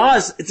natural law.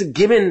 It's a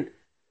given,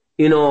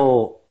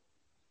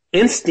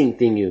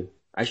 instinct in you.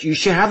 You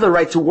should have the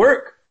right to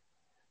work,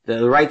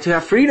 the right to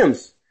have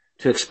freedoms,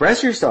 to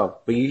express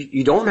yourself. But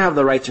you don't have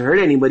the right to hurt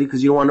anybody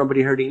because you don't want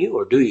nobody hurting you,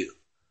 or do you?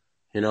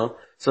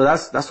 So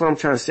that's what I'm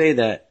trying to say,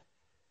 that,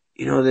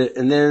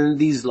 and then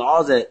these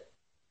laws that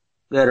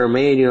are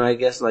made, I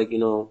guess, like,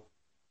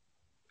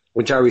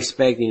 which I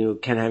respect,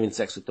 can't having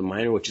sex with the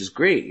minor, which is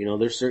great.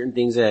 There's certain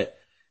things that,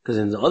 cause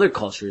in the other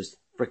cultures,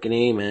 freaking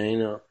A,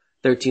 man,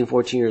 13,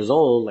 14 years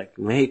old, like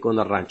Mexico and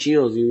the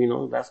ranchos,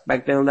 that's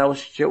back then,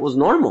 shit was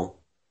normal.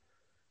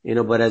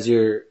 But as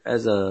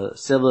a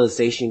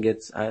civilization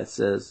grows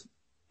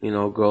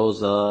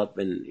up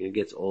and it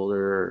gets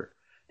older,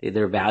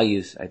 their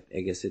values, I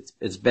guess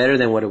it's better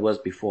than what it was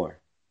before.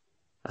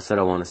 That's what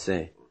I want to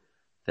say.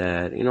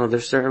 That,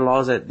 there's certain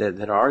laws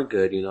that are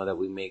good, that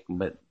we make,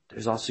 but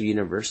there's also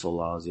universal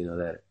laws,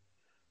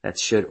 that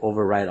should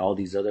override all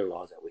these other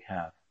laws that we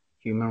have.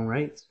 Human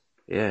rights.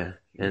 Yeah.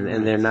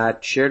 And they're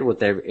not shared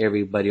with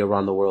everybody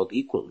around the world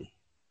equally.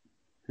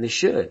 And they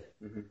should.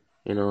 Mm-hmm.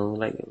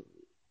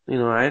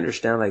 I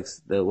understand like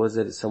was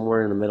it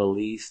somewhere in the Middle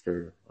East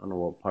or I don't know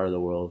what part of the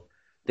world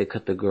they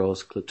cut the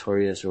girl's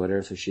clitoris or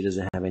whatever so she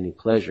doesn't have any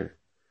pleasure.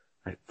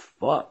 Like,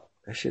 fuck,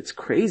 that shit's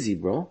crazy,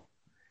 bro.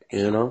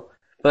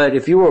 But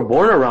if you were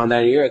born around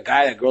that and you're a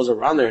guy that grows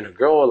around there and a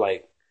girl,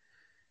 like,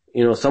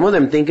 some of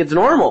them think it's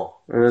normal.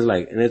 And it's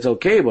like, and it's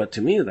okay, but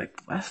to me, it's like,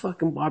 that's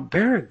fucking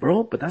barbaric,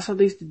 bro. But that's how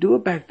they used to do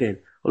it back then.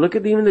 Well, look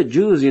at even the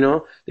Jews,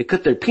 they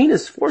cut their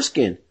penis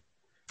foreskin.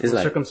 It's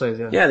like, circumcised,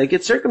 yeah. Yeah, they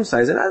get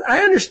circumcised. And I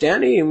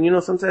understand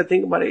it. Sometimes I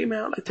think about it, hey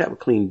man, I'd like to have a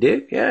clean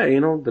dick. Yeah, the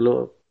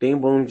little thing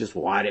boom, just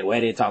wet it,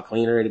 it's all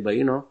clean already. But,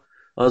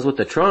 us with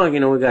the trunk, we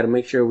gotta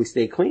make sure we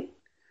stay clean.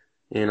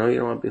 You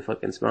don't want to be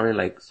fucking smelling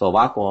like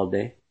sobaco all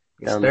day.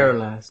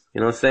 Sterilized.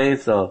 You know what I'm saying?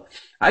 So,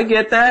 I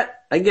get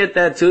that. I get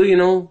that too,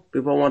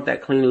 People want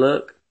that clean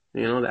look.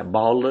 That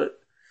bald look.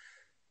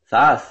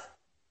 Sas.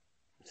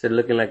 Instead of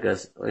looking like a,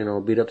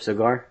 beat up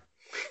cigar.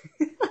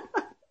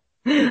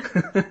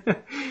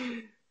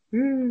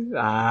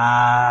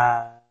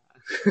 Ah.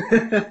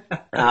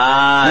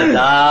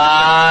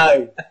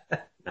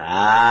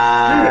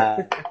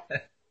 Dog.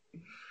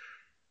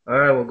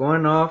 Alright, well,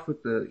 going off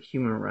with the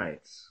human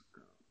rights.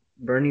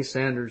 Bernie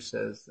Sanders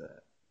says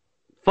that.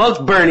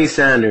 Fuck Bernie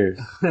Sanders.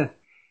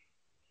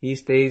 He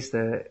states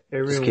that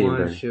everyone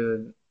Bernie.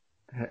 should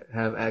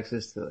have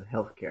access to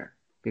health care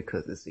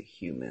because it's a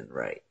human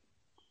right.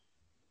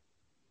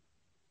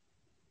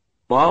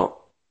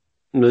 Well,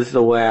 this is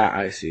the way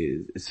I see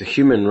it. It's a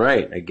human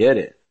right. I get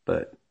it.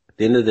 But at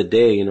the end of the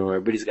day,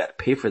 everybody's got to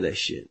pay for that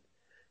shit.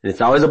 And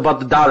it's always about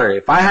the dollar.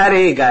 If I had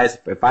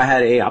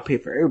I'll pay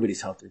for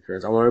everybody's health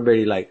insurance. I want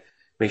everybody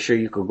make sure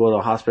you could go to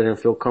the hospital and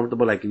feel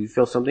comfortable. Like if you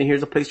feel something,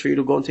 here's a place for you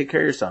to go and take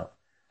care of yourself.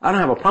 I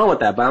don't have a problem with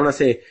that, but I'm not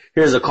saying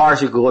here's a car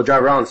so you could go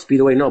drive around and speed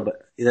away. No,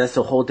 but that's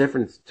a whole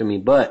difference to me.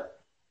 But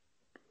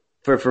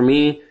for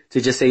me to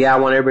just say, yeah, I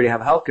want everybody to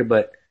have healthcare,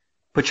 but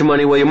put your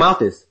money where your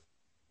mouth is.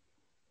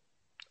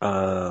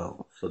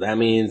 So that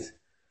means,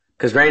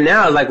 cause right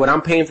now, like what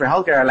I'm paying for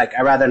healthcare,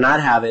 I'd rather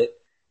not have it,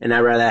 and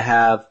I'd rather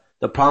have,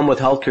 the problem with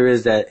healthcare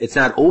is that it's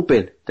not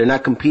open. They're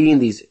not competing,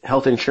 these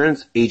health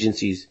insurance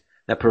agencies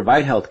that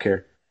provide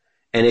healthcare.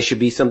 And it should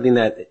be something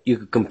that you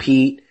could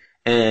compete,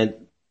 and,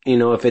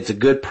 if it's a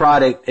good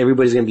product,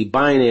 everybody's gonna be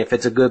buying it. If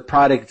it's a good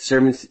product,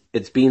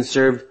 it's being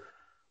served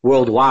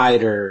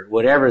worldwide or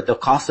whatever, the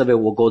cost of it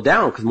will go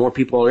down because more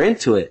people are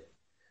into it.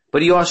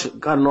 But you also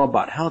gotta know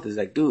about health. It's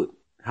like, dude,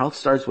 health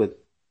starts with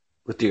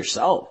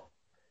yourself.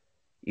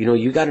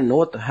 You gotta know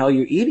what the hell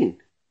you're eating.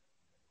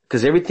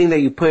 Cause everything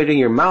that you put in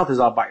your mouth is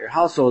all about your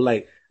health. So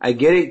I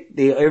get it.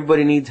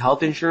 Everybody needs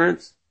health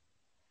insurance.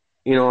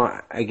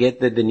 I get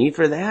the need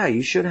for that. Yeah,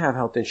 you should have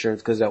health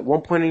insurance because at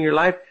one point in your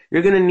life,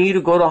 you're gonna need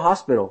to go to a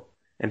hospital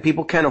and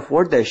people can't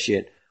afford that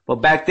shit. But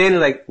back then,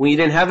 when you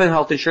didn't have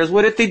health insurance,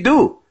 what did they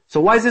do?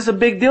 So why is this a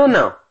big deal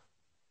now?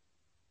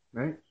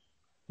 Right.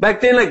 Back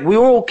then, we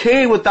were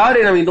okay without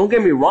it. I mean, don't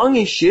get me wrong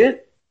and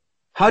shit.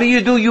 How do?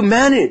 You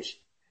manage.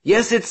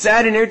 Yes, it's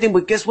sad and everything,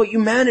 but guess what? You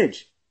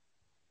manage.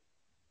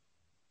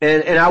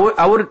 And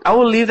I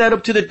would leave that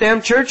up to the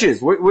damn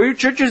churches. Where your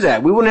churches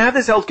at? We wouldn't have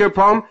this healthcare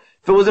problem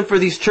if it wasn't for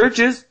these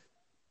churches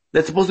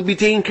that's supposed to be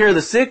taking care of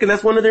the sick, and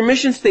that's one of their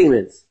mission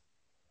statements.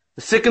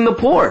 The sick and the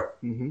poor.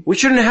 Mm-hmm. We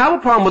shouldn't have a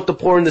problem with the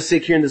poor and the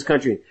sick here in this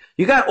country.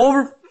 You got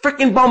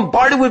freaking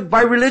bombarded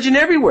by religion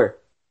everywhere.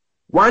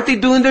 Why aren't they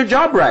doing their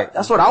job right?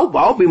 That's what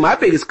I'll be my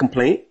biggest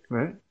complaint.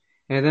 Right.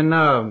 And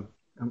then,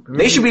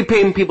 they should be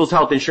paying people's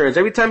health insurance.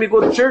 Every time you go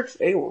to church,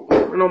 hey,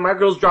 my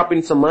girl's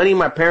dropping some money,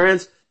 my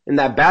parents, in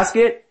that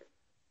basket.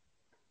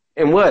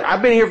 And what?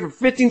 I've been here for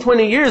 15,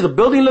 20 years. The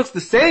building looks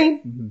the same.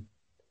 Mm-hmm.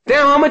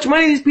 Damn, how much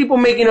money are these people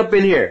making up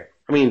in here?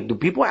 I mean, do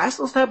people ask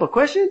those type of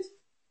questions?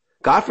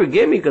 God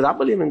forgive me, because I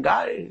believe in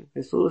God.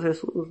 Jesus.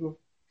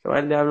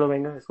 I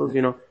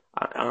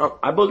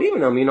believe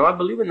in him, I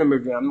believe in them.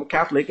 I'm a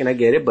Catholic and I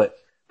get it, but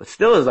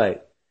still it's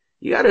like,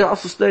 you gotta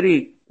also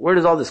study, where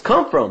does all this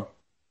come from?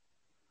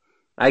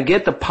 I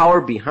get the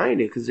power behind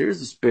it, because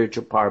there's a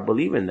spiritual power. I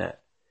believe in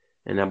that.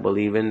 And I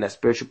believe in that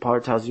spiritual power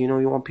tells you,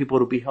 you want people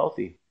to be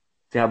healthy,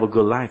 to have a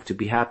good life, to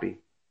be happy,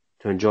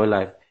 to enjoy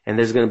life. And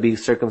there's going to be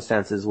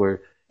circumstances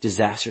where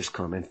disasters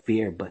come and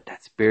fear, but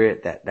that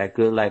spirit, that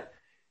good life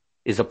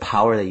is a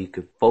power that you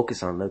could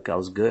focus on. Look, I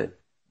was good.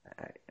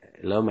 I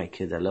love my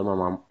kids. I love my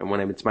mom. And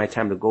when it's my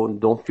time to go,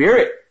 don't fear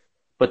it.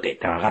 But te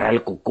agarra el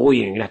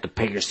cucuy and you have to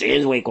pay your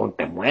sins, güey, con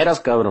te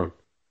mueras, cabrón.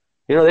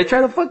 They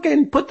try to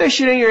fucking put that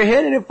shit in your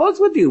head and it fucks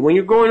with you when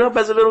you're growing up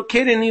as a little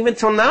kid and even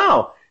till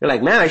now. You're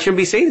like, man, I shouldn't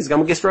be saying this. I'm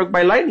going to get struck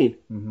by lightning.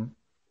 Mm-hmm.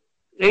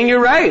 And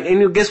you're right.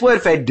 And guess what?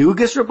 If I do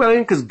get struck by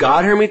lightning because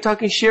God heard me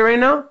talking shit right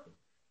now,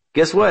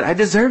 guess what? I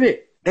deserve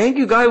it. Thank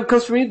you, God, who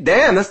comes from me.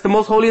 Damn, that's the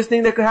most holiest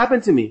thing that could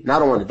happen to me. Now I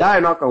don't want to die,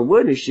 knock on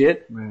wood and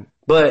shit. Right.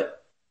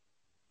 But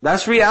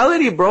that's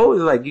reality, bro.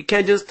 It's like, you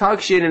can't just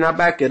talk shit and not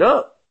back it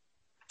up.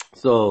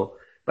 So,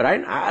 but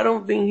I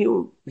don't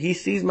think he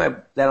sees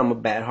that I'm a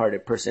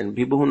bad-hearted person.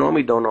 People who know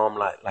me don't know I'm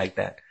like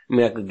that. I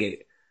mean,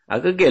 I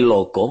could get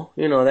loco,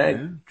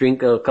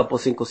 drink a couple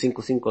cinco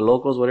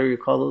locos, whatever you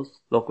call those,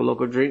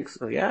 loco drinks.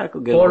 So yeah, I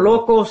could get Four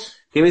loco. locos.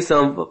 Give me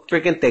some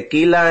freaking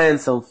tequila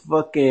and some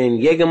fucking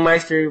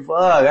Jägermeister.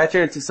 Fuck, I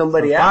turn into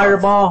somebody else.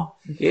 Fireball.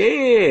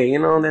 Yeah,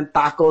 then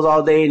tacos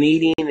all day and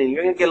eating, and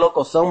you're gonna get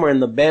loco somewhere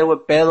in the bed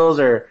with pedos,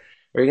 or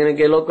you're gonna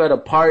get loco at a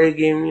party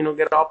game,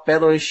 get all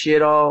pedo and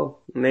shit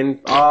and then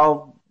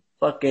all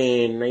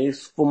fucking, ahí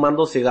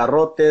fumando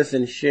cigarrotes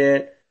and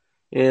shit,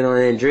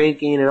 and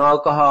drinking and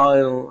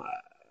alcohol,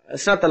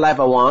 It's not the life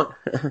I want.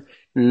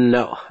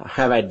 No.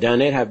 Have I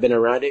done it? Have been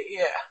around it?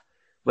 Yeah.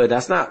 But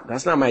that's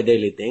not my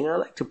daily thing. I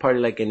like to party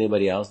like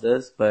anybody else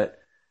does, but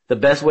the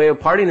best way of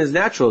partying is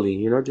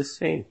naturally, just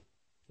saying.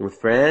 With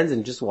friends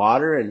and just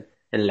water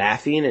and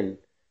laughing and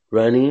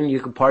running. You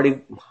could party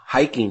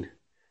hiking.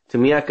 To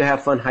me, I could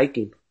have fun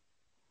hiking.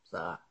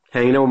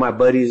 Hanging out with my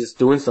buddies, just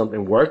doing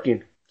something,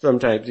 working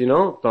sometimes, as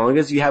long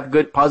as you have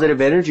good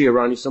positive energy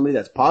around you, somebody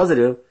that's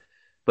positive.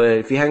 But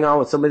if you hang out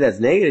with somebody that's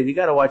negative, you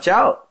gotta watch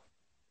out.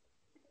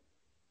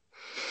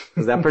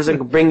 Cause that person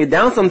can bring you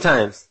down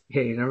sometimes.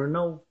 Yeah, you never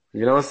know.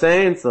 You know what I'm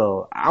saying?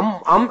 So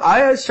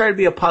I always try to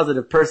be a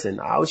positive person.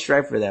 I always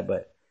strive for that,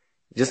 but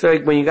just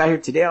like when you got here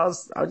today, I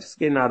was just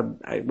getting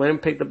I went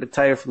and picked up a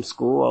tire from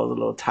school. I was a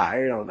little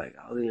tired. I was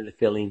really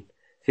feeling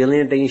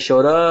it. Then you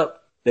showed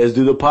up. Let's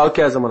do the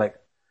podcast. I'm like,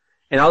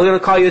 and I was going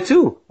to call you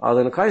too. I was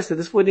going to call you. So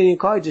this boy didn't even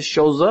call. He just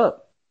shows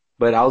up.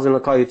 But I was going to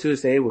call you too and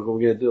say, hey, we're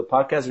going to do a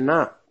podcast or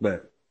not.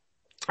 But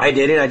I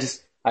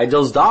didn't. I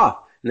dozed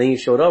off. And then you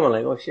showed up. I'm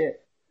like, oh shit.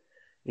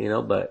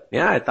 But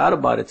yeah, I thought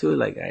about it too.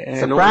 Like, I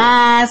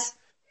surprise!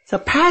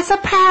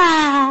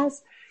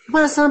 Surprise! You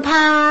want some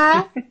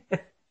pie?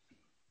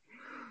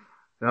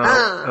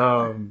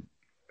 Remember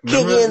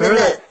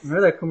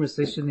that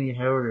conversation that you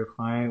had with your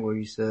client where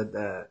you said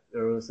that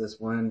there was this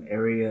one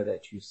area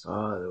that you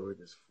saw that were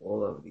just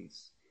full of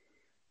these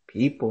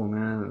people,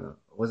 man.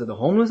 Was it the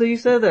homeless that you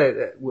said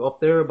that were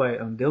up there by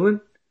Dillon?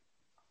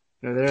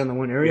 They're there in the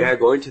one area? Yeah,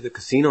 going to the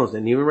casinos.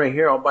 And even right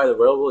here, out by the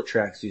railroad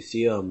tracks, you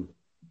see,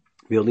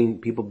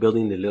 people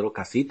building the little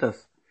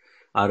casitas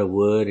out of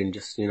wood and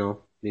just, these like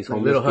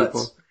homeless little people.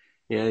 Huts.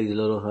 Yeah, these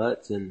little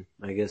huts, and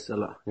I guess a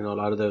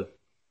lot of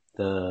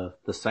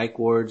the psych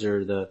wards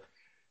or the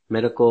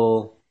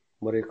medical,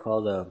 what do you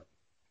call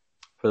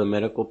for the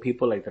medical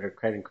people, like that are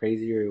kind of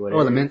crazy or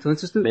whatever. Oh, the mental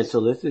institutes?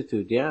 Mental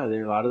institute, yeah. A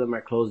lot of them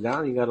are closed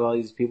down. You got all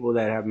these people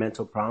that have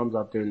mental problems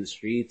out there in the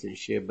streets and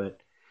shit, but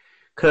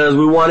cause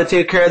we want to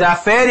take care of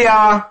that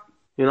feria.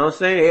 You know what I'm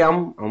saying? Hey,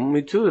 I'm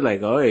me too.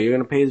 Like, oh, you're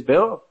gonna pay his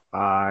bill?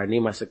 I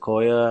need my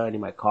Sequoia, I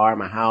need my car,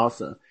 my house,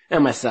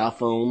 and my cell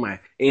phone, my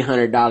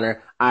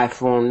 $800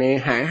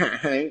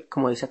 iPhone.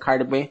 Come on, it's a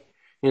Cardi B.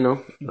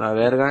 La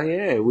verga,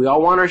 yeah. We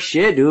all want our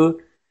shit,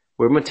 dude.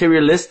 We're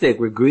materialistic,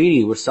 we're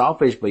greedy, we're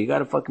selfish, but you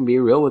gotta fucking be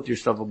real with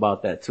yourself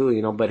about that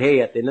too, But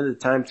hey, at the end of the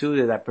time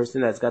too, that person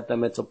that's got that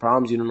mental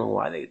problems, you don't know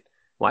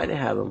why they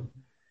have them.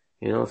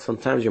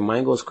 Sometimes your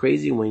mind goes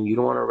crazy when you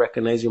don't want to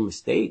recognize your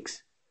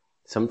mistakes.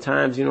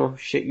 Sometimes,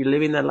 shit, you're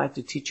living that life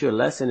to teach you a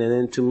lesson, and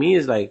then to me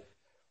it's like,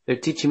 they're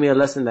teaching me a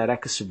lesson that I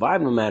could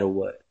survive no matter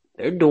what.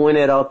 They're doing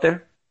it out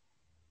there.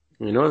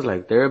 It's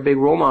like, they're big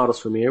role models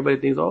for me.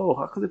 Everybody thinks, oh,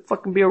 how could they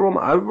fucking be a role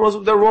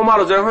model? They're role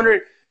models. They're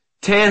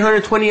 110,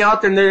 120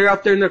 out there, and they're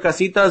out there in their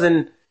casitas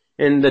and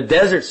in the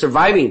desert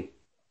surviving.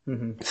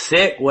 Mm-hmm.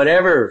 Sick,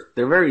 whatever.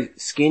 They're very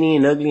skinny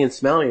and ugly and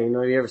smelly.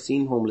 You ever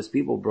seen homeless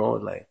people, bro?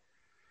 Like,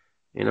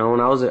 I remember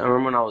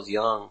when I was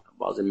young,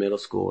 I was in middle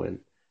school, and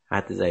I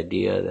had this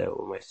idea that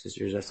with my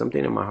sisters, that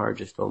something in my heart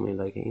just told me,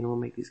 like, hey,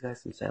 make these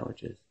guys some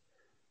sandwiches.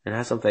 And I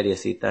had some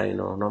feriecita, I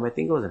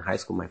think it was in high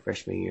school, my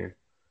freshman year.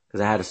 Cause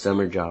I had a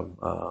summer job,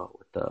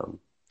 with the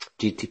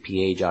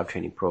GTPA job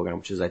training program,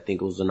 which I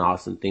think was an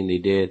awesome thing they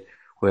did.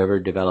 Whoever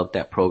developed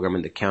that program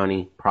in the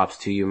county, props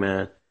to you,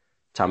 man.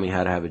 Taught me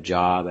how to have a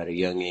job at a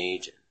young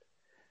age.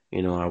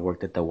 I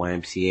worked at the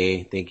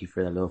YMCA. Thank you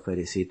for that little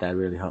feriecita. It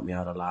really helped me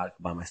out a lot.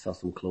 Buy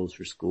myself some clothes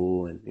for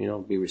school and,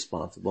 be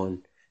responsible.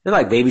 And they're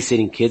like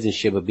babysitting kids and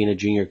shit, but being a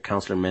junior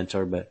counselor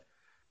mentor, but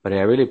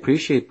I really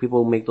appreciate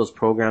people who make those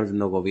programs in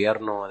the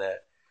gobierno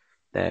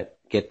that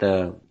get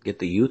the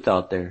youth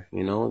out there,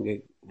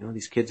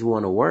 these kids who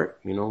want to work,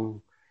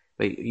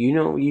 but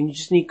you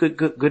just need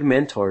good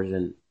mentors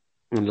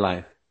in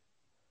life,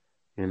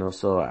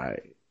 so I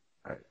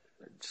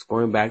just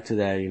going back to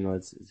that,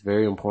 it's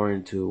very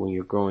important to when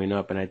you're growing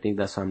up, and I think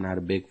that's why I'm not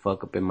a big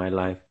fuck up in my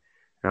life,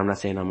 and I'm not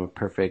saying I'm a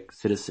perfect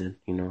citizen,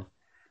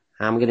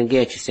 I'm gonna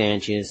get you,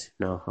 Sanchez.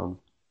 No, I'm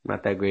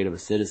not that great of a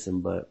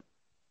citizen, but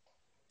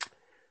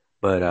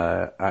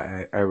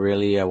I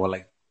really would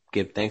like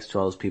give thanks to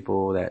all those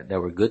people that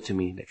were good to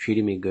me, that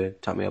treated me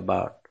good, taught me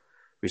about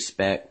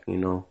respect,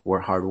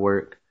 hard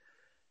work.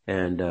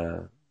 And,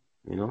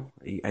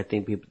 I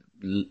think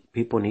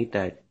people need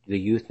that. The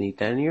youth need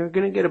that. And you're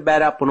going to get a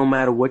bad apple no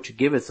matter what you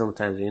give it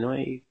sometimes,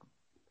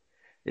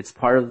 it's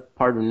part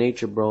of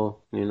nature,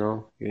 bro.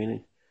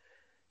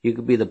 You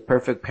could be the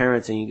perfect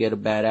parents and you get a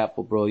bad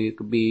apple, bro. You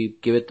could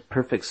give it the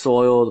perfect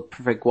soil, the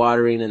perfect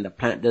watering, and the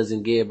plant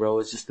doesn't give, bro.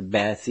 It's just a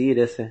bad seed,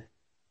 isn't it?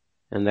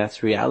 And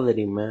that's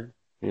reality, man.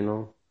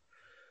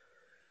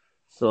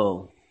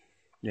 So,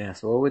 yeah,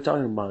 so what we're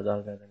talking about,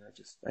 dog,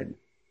 I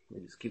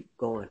just keep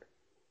going.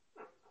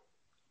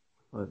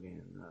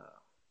 Fucking,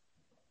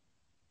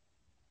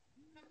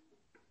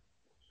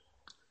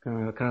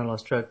 Kind of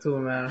lost track too,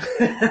 man.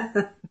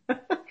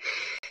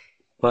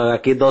 Pues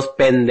aquí dos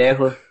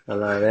pendejos a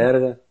la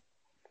verga.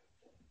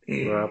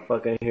 We're all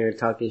fucking here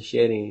talking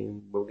shit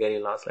and we're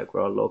getting lost like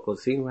we're all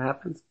locals. See what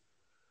happens?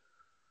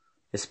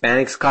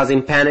 Hispanics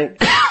causing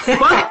panic.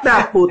 Fuck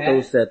that puto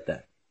who said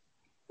that.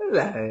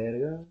 La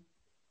verga.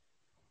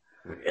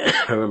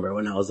 I remember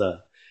when I was,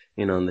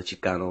 in the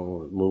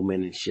Chicano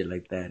movement and shit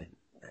like that. And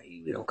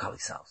we don't call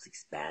ourselves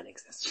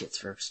Hispanics. That shit's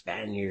for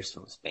Spaniards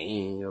from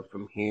Spain. You're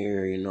from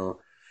here,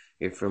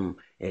 You're from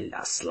El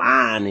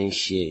Aslan and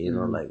shit,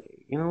 like,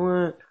 you know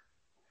what?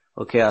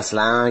 Okay,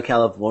 Aslan,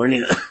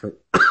 California.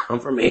 I'm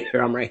from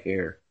here. I'm right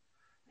here,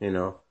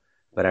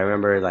 But I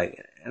remember,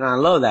 and I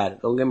love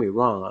that. Don't get me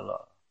wrong.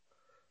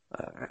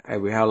 I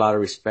have a lot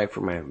of respect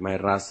for my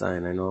raza,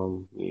 and I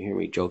know you hear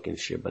me joking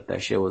shit, but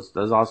that shit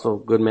there's also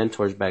good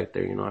mentors back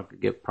there, I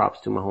could give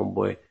props to my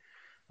homeboy,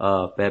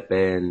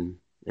 Pepe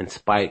and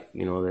Spike,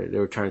 they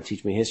were trying to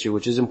teach me history,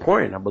 which is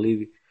important. I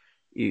believe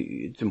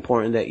it's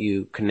important that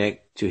you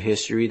connect to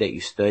history, that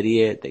you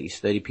study it, that you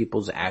study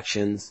people's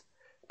actions,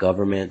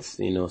 governments,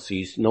 so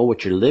you know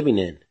what you're living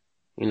in.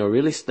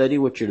 Really study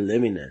what you're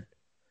living in.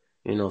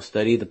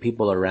 Study the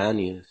people around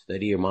you,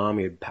 study your mom,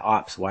 your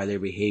pops, why their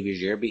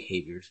behaviors, your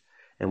behaviors.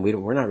 And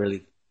we're not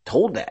really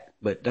told that,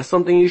 but that's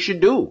something you should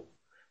do.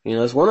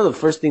 It's one of the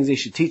first things they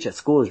should teach at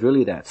school is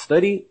really that.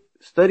 Study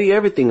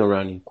everything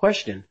around you.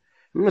 Question.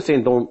 I'm not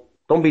saying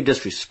don't be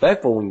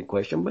disrespectful when you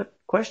question, but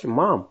question,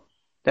 Mom,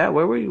 Dad,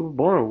 where were you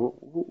born?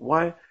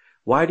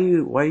 Why do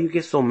you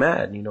get so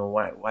mad?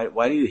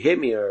 Why do you hit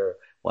me, or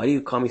why do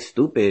you call me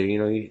stupid?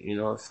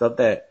 Stuff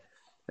that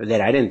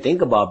I didn't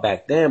think about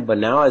back then, but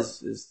now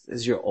as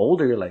you're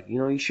older, you're like,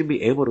 you should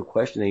be able to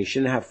question it. You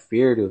shouldn't have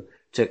fear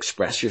to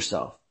express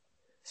yourself.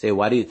 Say,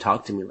 why do you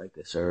talk to me like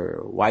this?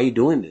 Or why are you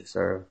doing this?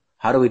 Or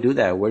how do we do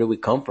that? Where do we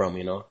come from?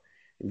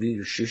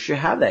 You should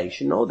have that. You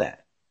should know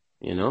that,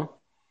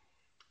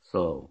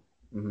 So,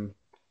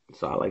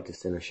 So I like to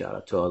send a shout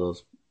out to all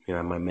those,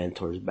 my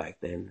mentors back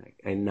then.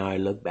 And now I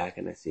look back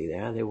and I see,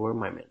 yeah, they were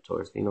my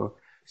mentors,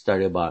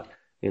 started about,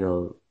 they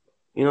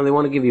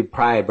want to give you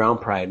pride, brown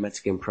pride,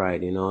 Mexican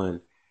pride, and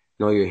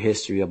know your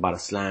history about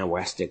Aslan, we're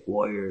Aztec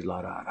warriors,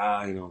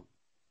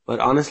 But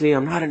honestly,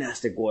 I'm not an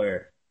Aztec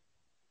warrior.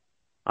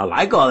 I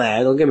like all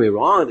that. Don't get me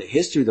wrong. The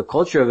history, the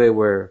culture of it,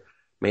 where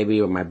my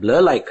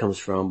bloodline comes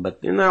from. But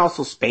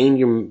also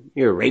Spain,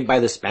 you're raped by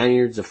the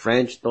Spaniards, the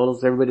French,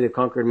 everybody that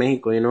conquered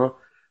Mexico,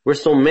 We're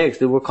so mixed,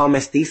 dude. We're called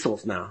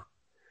mestizos now.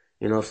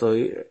 So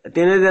at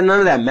the end of the day, none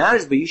of that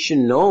matters, but you should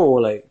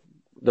know,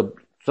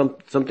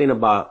 something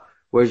about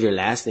where your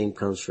last name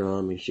comes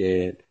from and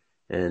shit,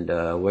 and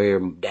where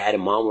your dad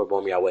and mom were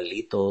born, your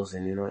abuelitos,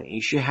 and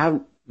you should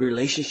have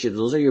relationships.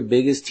 Those are your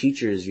biggest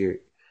teachers, your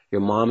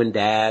mom and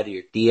dad,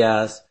 your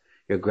tias,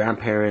 your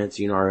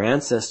grandparents, our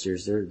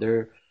ancestors.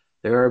 They're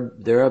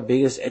our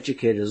biggest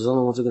educators. Those are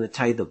the ones who are going to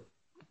tell you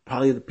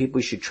probably the people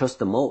you should trust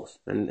the most,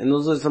 and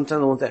those are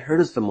sometimes the ones that hurt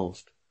us the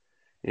most,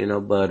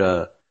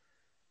 but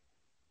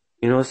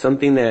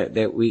something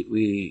that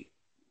we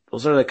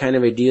those are the kind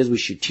of ideas we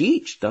should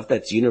teach, stuff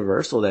that's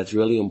universal, that's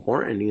really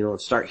important,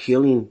 start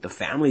healing the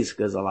families,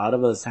 because a lot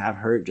of us have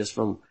hurt just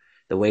from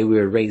the way we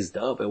were raised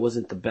up. It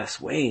wasn't the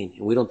best way,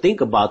 and we don't think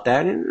about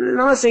that. And I'm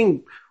not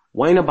saying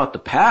whine about the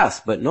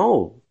past, but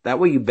no, that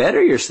way you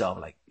better yourself.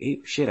 Like, hey,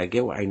 shit, I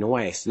know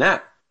why I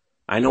snap.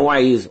 I know why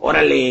I use,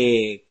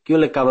 orale, que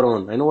ole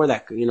cabrón. I know where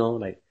that,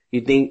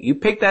 you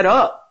pick that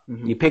up.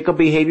 Mm-hmm. You pick up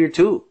behavior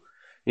too.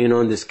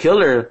 And this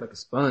killer. Like a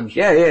sponge.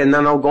 Yeah. And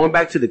then going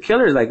back to the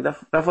killers, like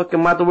that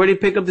fucking mato, where did he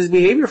pick up this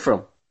behavior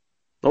from?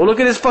 Oh, look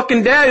at his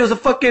fucking dad. He was on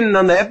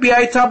the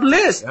FBI top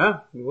list.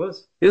 Yeah, he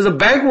was. He was a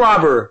bank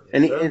robber.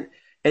 Yes,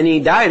 and he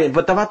died.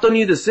 But the vato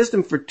knew the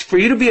system for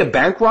you to be a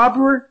bank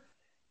robber,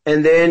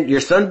 and then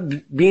your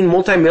son being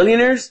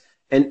multimillionaires,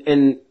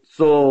 and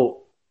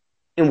so,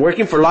 and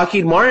working for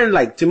Lockheed Martin,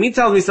 to me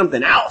tells me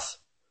something else.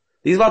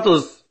 These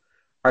vatos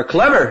are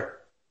clever.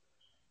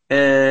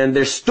 And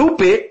they're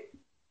stupid.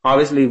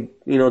 Obviously,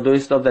 doing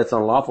stuff that's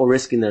unlawful,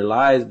 risking their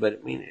lives,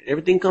 but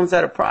everything comes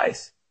at a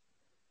price.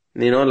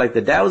 The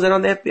dad was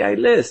on the FBI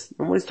list.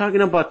 Nobody's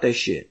talking about that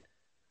shit.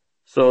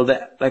 So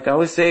that, like I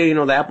always say,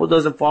 the apple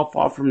doesn't fall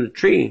far from the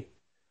tree,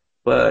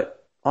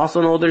 but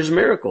also know there's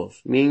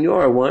miracles. Me and you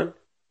are one,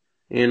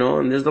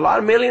 and there's a lot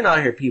of million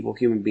out here people,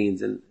 human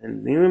beings, and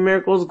even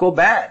miracles go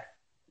bad.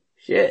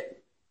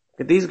 Shit.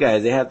 Look at these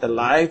guys. They had the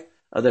life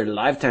of their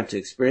lifetime to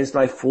experience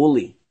life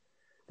fully.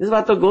 This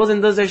vato goes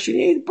and does that shit.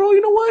 Hey, bro,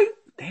 you know what?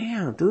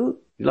 Damn, dude.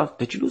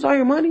 Did you lose all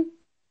your money?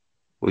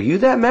 Were you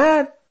that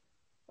mad?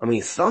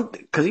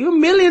 Something. Cause you're a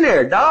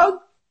millionaire, dog.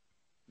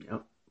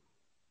 Yep.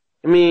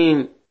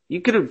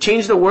 You could have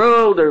changed the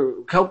world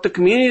or helped the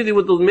community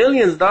with those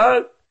millions,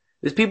 dog.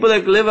 There's people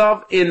that live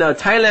off in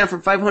Thailand for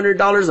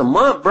 $500 a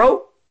month, bro. You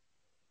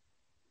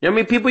know how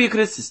many people you could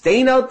have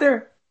sustained out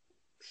there?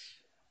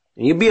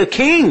 And you'd be a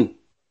king.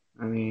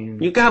 I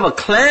mean, You can have a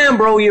clan,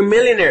 bro. You're a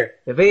millionaire.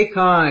 if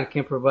Akon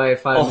can provide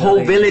 $5 A whole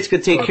million, village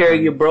could take care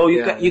of you, bro.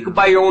 You could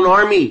buy your own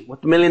army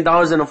with $1 million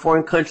in a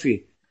foreign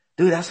country.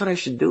 Dude, that's what I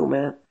should do,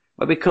 man.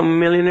 I become a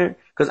millionaire.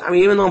 Cause I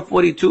mean, even though I'm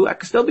 42, I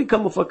could still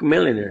become a fucking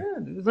millionaire.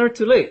 Yeah, it's never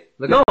too late.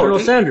 Look No, at Colonel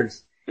dude.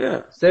 Sanders.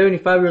 Yeah.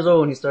 75 years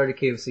old when he started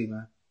KFC,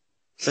 man.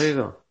 There you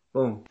go.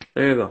 Boom.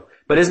 There you go.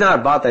 But it's not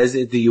about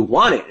that. Do you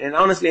want it? And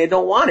honestly, I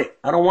don't want it.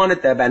 I don't want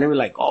it that bad. And they're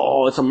like,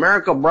 oh, it's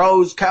America,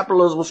 bro. It's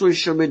capitalism. That's what we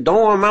should be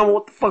doing, man.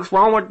 What the fuck's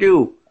wrong with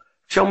you?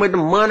 Show me the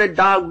money,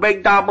 dog,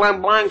 big dog,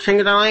 blank, blank, ching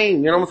it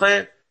lane. You know what I'm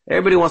saying?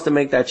 Everybody wants to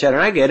make that cheddar.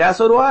 And I get that.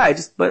 So do I.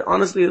 But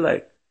honestly,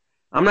 like,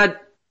 I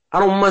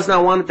must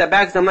not want it that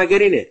bad because I'm not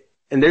getting it.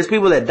 And there's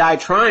people that die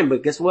trying,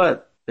 but guess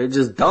what? They're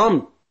just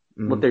dumb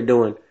what they're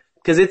doing.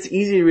 Cause it's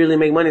easy to really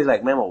make money. It's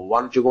like, man, well,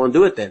 why don't you go and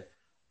do it then?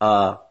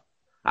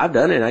 I've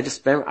done it.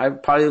 I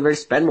probably already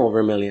spent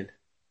over $1 million.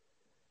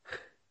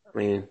 I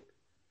mean,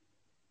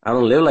 I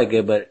don't live like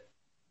it, but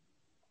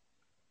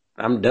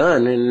I'm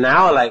done. And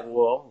now, like,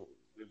 well,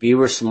 if you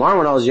were smart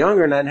when I was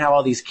younger and I didn't have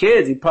all these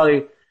kids, you'd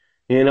probably,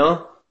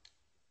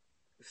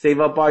 save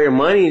up all your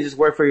money and just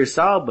work for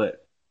yourself,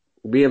 but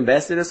be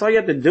invested. That's all you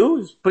have to do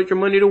is put your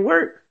money to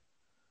work.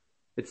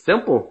 It's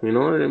simple, I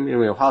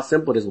mean, how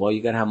simple it is. Well,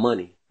 you gotta have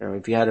money.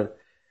 If you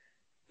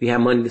had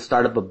money to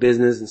start up a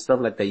business and stuff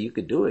like that, you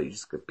could do it.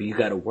 You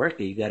gotta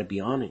work it. You gotta be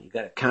on it. You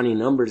gotta count your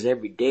numbers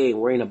every day,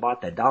 worrying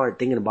about that dollar,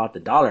 thinking about the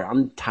dollar.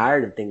 I'm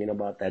tired of thinking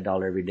about that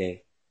dollar every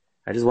day.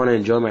 I just want to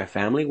enjoy my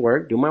family,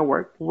 work, do my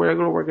work. We're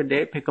gonna work a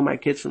day, pick up my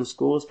kids from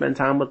school, spend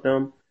time with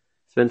them,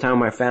 spend time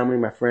with my family,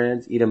 my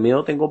friends, eat a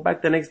meal, then go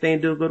back the next day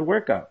and do a good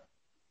workout.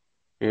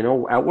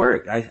 At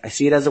work. I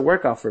see it as a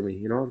workout for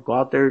me, go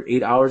out there,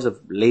 8 hours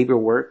of labor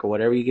work or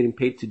whatever you're getting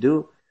paid to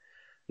do.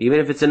 Even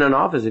if it's in an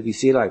office, if you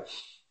see like,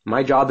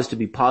 my job is to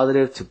be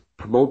positive, to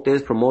promote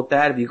this, promote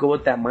that. If you go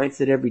with that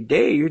mindset every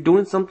day, you're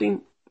doing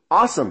something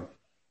awesome.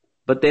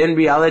 But then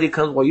reality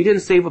comes, well, you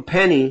didn't save a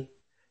penny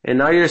and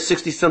now you're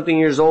 60 something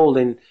years old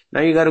and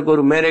now you gotta go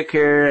to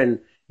Medicare and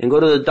go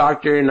to the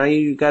doctor and now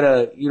you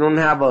didn't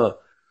have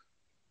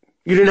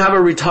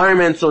a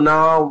retirement, so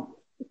now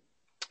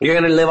you're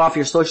gonna live off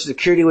your Social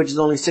Security, which is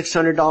only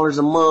 $600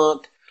 a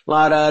month,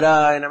 la da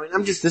da. And I mean,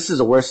 this is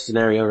the worst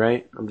scenario,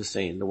 right? I'm just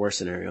saying, the worst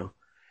scenario.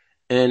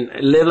 And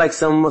live like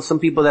some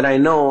people that I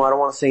know. I don't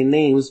want to say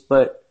names,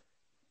 but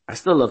I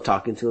still love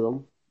talking to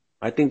them.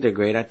 I think they're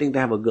great. I think they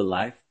have a good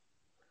life.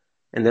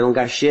 And they don't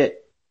got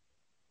shit.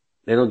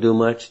 They don't do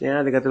much.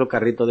 Yeah, they got the little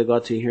carrito, they go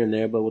out to here and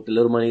there, but with the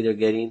little money they're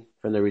getting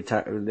from the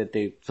that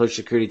the Social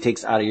Security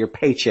takes out of your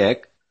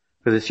paycheck,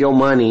 because it's your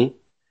money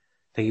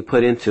that you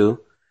put into.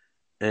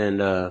 And,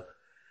 so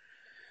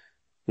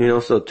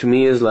to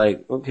me it's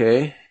like,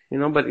 okay,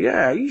 but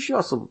yeah, you should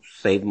also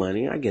save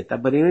money. I get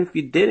that. But even if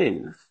you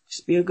didn't,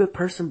 just be a good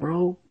person,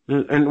 bro.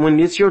 And when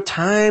it's your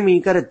time and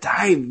you gotta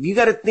die, you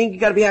gotta think, you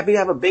gotta be happy to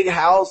have a big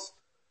house.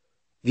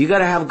 You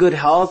gotta have good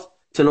health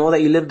to know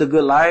that you lived a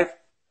good life.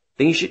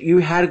 Then you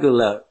had a good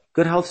life.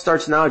 Good health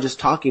starts now just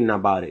talking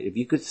about it. If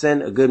you could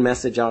send a good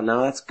message out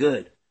now, that's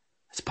good.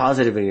 It's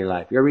positive in your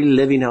life. You're already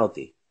living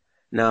healthy.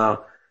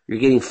 Now, you're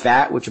getting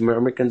fat, which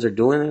Americans are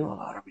doing. There's a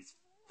lot of these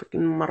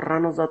freaking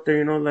marranos out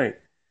there,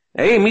 like,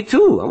 hey, me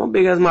too. I'm a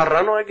big ass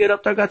marrano. I get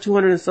up there, I got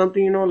 200 and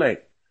something,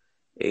 like,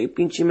 hey,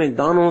 pinche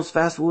McDonald's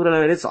fast food,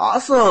 it's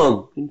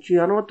awesome. Pinche, I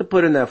don't know what to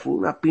put in that food.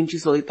 Una pinche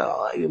solita,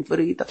 ay, bien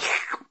frita.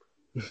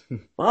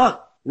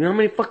 Fuck. You know how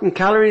many fucking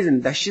calories?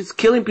 And that shit's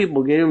killing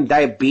people, getting them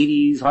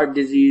diabetes, heart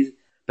disease.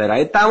 Pero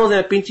ahí estamos en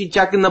el pinche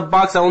Jack in the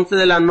Box a 11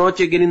 de la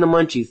noche getting the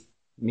munchies.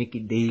 Mickey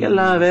D's, Que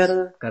la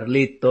verga.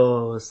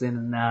 Carlitos,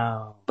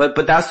 In-N-Out. But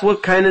that's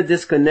what kind of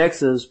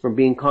disconnects us from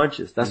being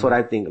conscious. That's what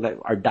I think. Like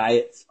our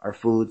diets, our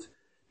foods,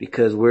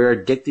 because we're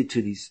addicted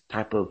to these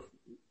type of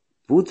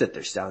foods that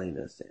they're selling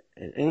us.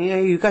 And yeah,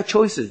 you got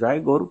choices,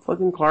 right? Go to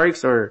fucking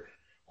Clark's or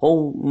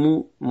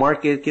Whole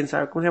Market, ¿quién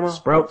sabe cómo se llama?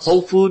 Sprouts.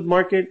 Whole Food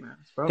Market.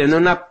 Sprouts. Tiene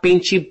una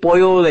pinche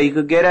pollo that you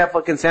could get at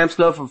fucking Sam's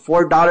Club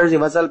for $4 y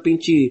vas al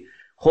pinche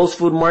Whole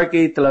Food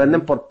Market y te la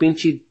venden por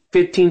pinche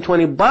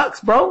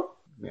 $15-20, bro.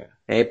 Yeah.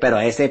 Pero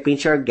ese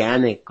pinche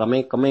organic,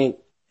 come,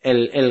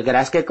 el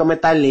gras que come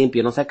está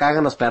limpio, no se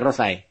cagan los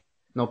perros ahí.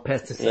 No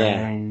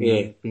pesticide.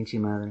 Yeah. Pinche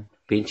madre.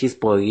 Pinches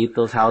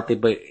pollitos, healthy,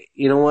 but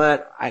you know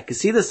what? I can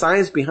see the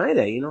science behind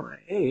it,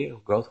 Hey,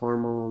 growth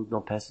hormones,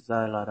 no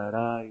pesticide, la da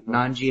da.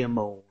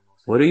 Non-GMO.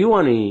 What do you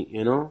want to eat,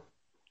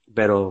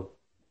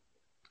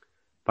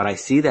 But I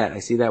see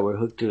that we're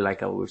hooked to,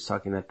 like I was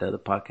talking at the other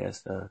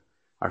podcast,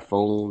 our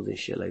phones and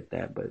shit like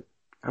that. But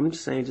I'm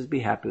just saying, just be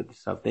happy with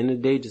yourself. At the end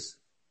of the day, just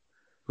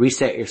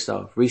reset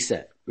yourself.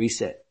 Reset.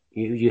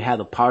 You have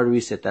the power to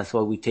reset. That's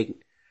why we take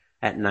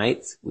at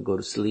nights, we go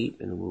to sleep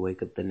and we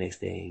wake up the next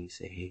day and you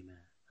say, hey man,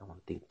 I want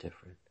to think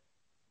different.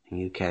 And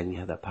you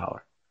have that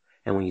power.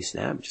 And when you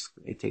snap, just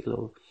take a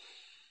little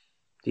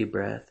deep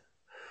breath,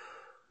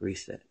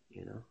 reset,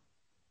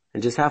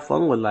 and just have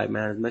fun with life,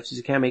 man. As much as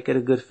you can, make it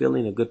a good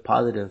feeling, a good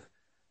positive.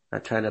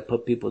 Not trying to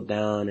put people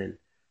down and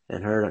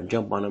hurt and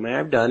jump on them. Man,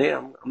 I've done it.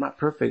 I'm not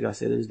perfect. I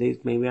said there's days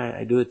maybe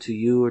I do it to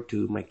you or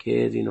to my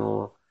kids,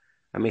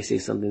 I may say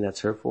something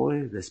that's hurtful.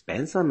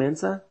 Despensa,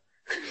 mensa.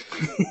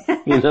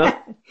 You know?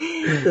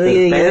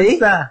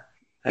 Despensa.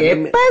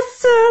 ¿Qué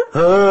pasa?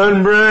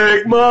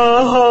 Unbreak my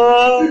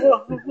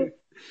heart.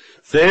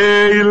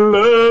 Say you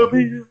love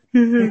me.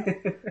 You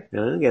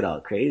know, don't get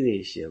all crazy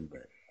and shit,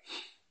 but,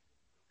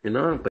 you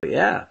know, but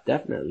yeah,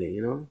 definitely,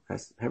 you know,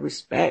 have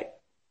respect.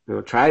 You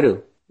know, try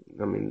to.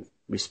 I mean,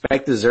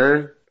 respect is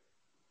earned,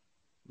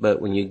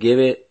 but when you give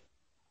it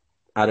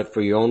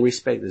for your own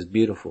respect, it's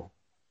beautiful.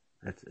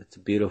 It's a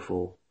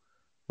beautiful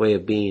way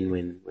of being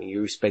when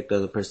you respect the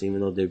other person,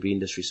 even though they're being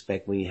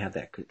disrespectful, when you have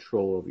that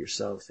control of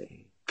yourself,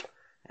 saying,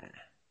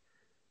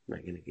 I'm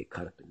not gonna get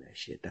caught up in that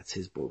shit. That's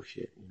his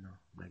bullshit, you know.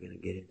 I'm not gonna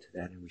get into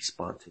that and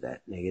respond to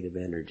that negative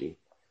energy.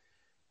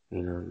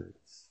 You know,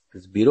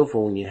 it's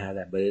beautiful when you have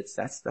that, but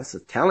that's a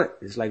talent.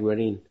 It's like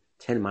running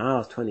 10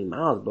 miles, 20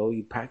 miles, bro.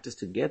 You practice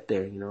to get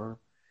there, you know.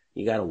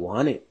 You gotta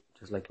want it.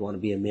 Just like you want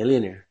to be a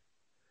millionaire.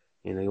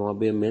 You know, you want to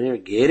be a millionaire,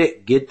 get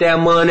it. Get that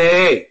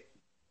money.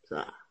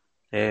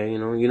 Yeah, you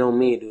know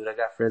me, dude. I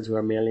got friends who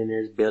are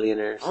millionaires,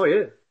 billionaires. Oh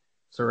yeah.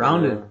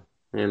 Surrounded.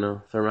 You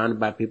know, surrounded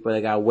by people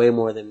that got way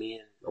more than me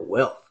and the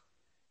wealth.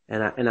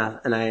 And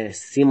I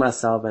see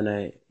myself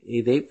and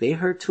they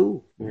hurt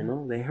too, you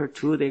know, they hurt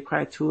too, they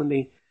cry too, and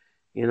they,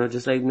 you know,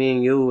 just like me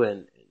and you,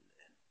 and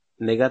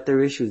they got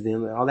their issues.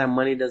 All that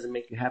money doesn't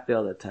make you happy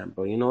all the time,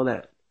 bro. You know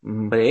that.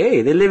 Mm-hmm. But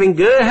hey, they're living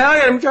good. Hell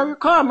yeah, let me drive your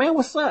car, man.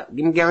 What's up?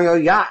 Give me get on your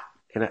yacht.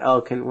 Can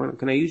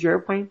I use your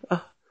airplane?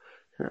 Oh,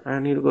 I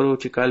need to go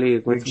to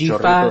Chicali.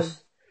 G5.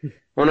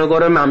 Wanna go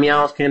to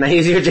Mamiaos? Can I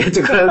use your jet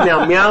to go to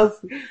Mamiaos?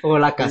 Or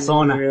La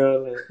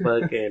Casona.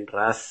 Fucking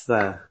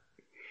raza.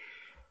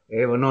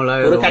 Hey, but no,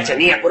 like,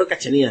 puro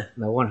cachanilla.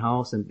 That one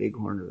house in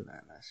Bighorn, dude,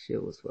 that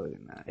shit was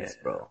fucking nice,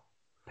 yeah, bro.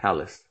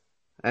 Palace.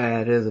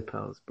 It is a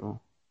palace, bro.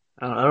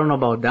 I don't know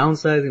about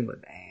downsizing,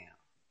 but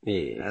damn.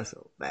 Yeah. That's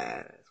so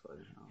bad.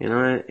 You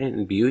know,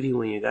 and beauty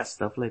when you got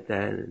stuff like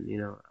that, and you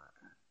know,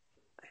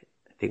 I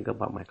think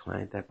about my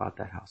client that bought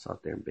that house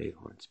out there in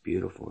Bighorn. It's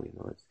beautiful, you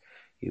know, it's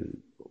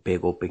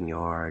big open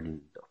yard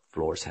and the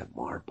floors have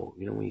marble.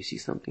 You know, when you see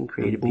something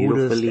created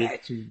beautifully,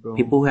 statues,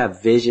 people who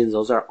have visions,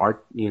 those are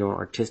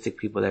artistic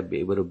people that be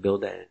able to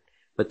build that.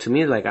 But to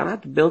me, it's like, I don't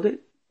have to build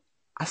it.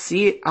 I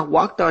see it. I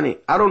walked on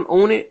it. I don't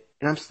own it,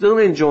 and I'm still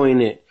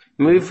enjoying it.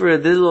 Maybe for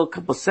this little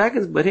couple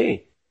seconds, but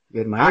hey.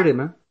 You admired it,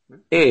 man.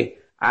 Hey,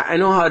 I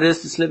know how it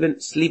is to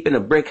sleep in a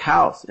brick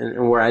house,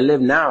 and where I live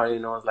now, you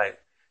know, it's like,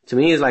 to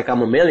me, it's like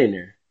I'm a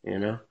millionaire, you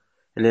know,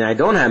 and then I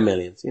don't have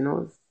millions, you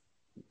know.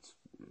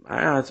 I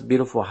don't know, it's a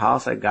beautiful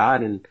house I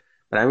got,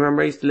 but I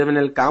remember I used to live in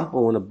El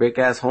Campo in a brick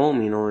ass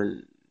home, you know,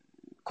 and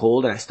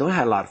cold, and I still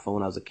had a lot of fun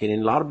when I was a kid,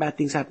 and a lot of bad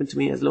things happened to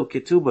me as a little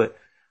kid too, but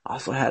I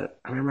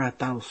remember I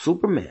thought I was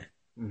Superman.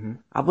 Mm-hmm.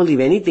 I believe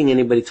anything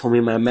anybody told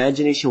me. My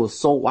imagination was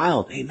so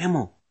wild. Hey,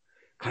 Memo,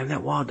 climb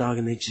that wall, dog,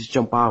 and they just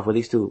jump off. Well, they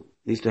used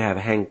to have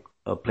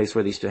a place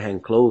where they used to hang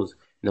clothes,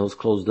 and it was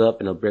closed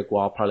up in a brick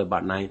wall, probably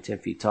about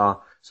 9-10 feet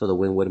tall, so the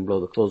wind wouldn't blow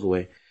the clothes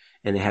away.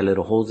 And they had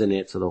little holes in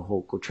it, so the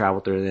hole could travel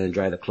through and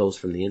dry the clothes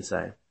from the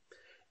inside.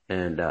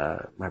 And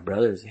my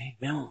brothers, hey,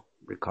 Memo,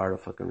 Ricardo,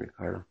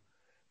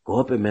 go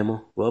up it,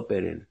 Memo, go up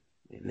it, and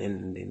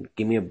then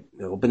give me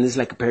open this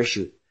like a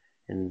parachute.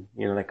 And,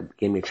 you know,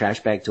 give me a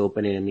trash bag to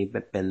open it, and me,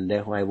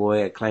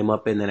 pendejo, I climb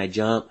up it, and then I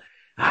jump.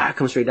 I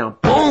come straight down,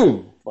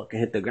 boom! Fucking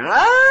hit the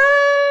ground.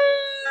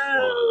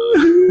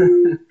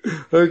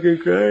 Okay,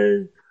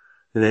 crying.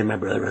 And then my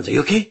brother runs, are you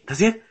okay? ¿Estás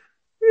bien?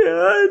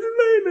 Yeah, it's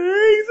my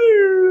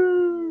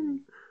legs.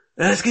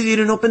 That's because you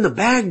didn't open the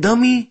bag,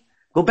 dummy.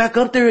 Go back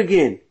up there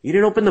again. You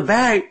didn't open the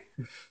bag.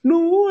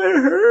 No, it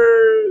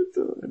hurts.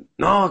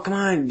 No, come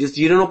on. You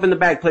didn't open the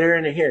bag. Put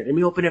it in here. Let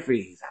me open it for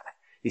you.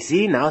 You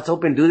see, now it's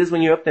open. Do this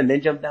when you're up and then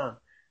jump down.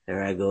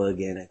 There I go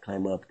again. I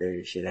climb up there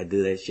and shit. I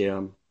do that shit.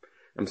 I'm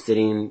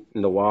sitting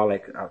in the wall,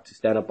 like, to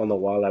stand up on the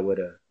wall, I would,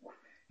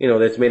 you know,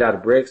 that's made out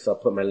of bricks, so I'll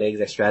put my legs,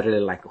 I straddle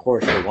it like a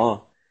horse on the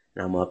wall.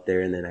 And I'm up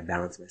there, and then I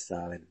balance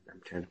myself,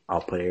 and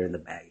I'll put air in the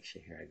bag and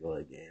shit. Here I go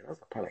again. I was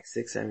probably like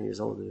 6-7 years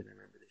old, dude. I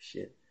remember this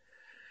shit.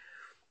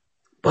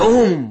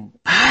 Boom!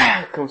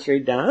 Ah, come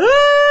straight down.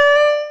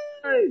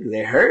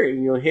 They hurt,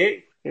 you know,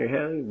 hit. But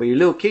you're a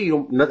little kid,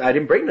 I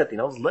didn't break nothing.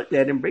 I was lucky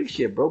I didn't break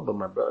shit, bro. But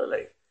my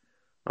brother,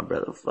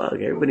 fuck,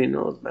 everybody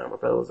knows, man. My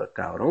brother was a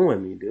cabrón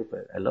with me, dude.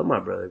 But I love my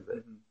brother, but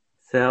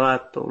ese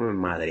vato me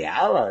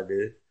madreaba,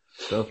 dude.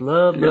 Tough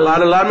love, man. A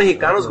lot of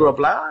Mexicanos grow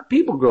up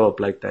people grow up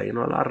like that, you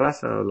know, a lot of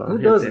raza. Who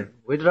doesn't?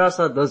 Which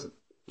raza doesn't?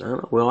 I don't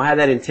know. We all had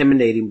that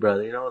intimidating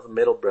brother, you know, I was a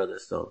middle brother,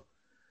 so,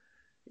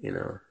 you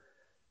know,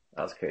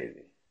 that was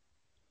crazy.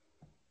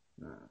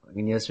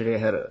 And yesterday I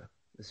had a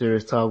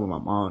serious talk with my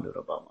mom, dude,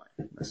 about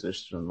my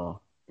sister-in-law.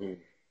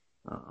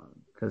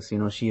 Cause, you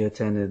know, she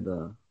attended,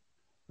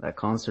 that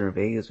concert in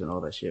Vegas when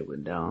all that shit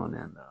went down,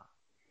 and,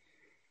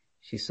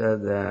 she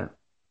said that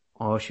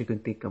all she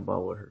could think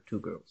about were her 2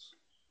 girls.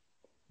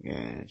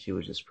 And she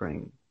was just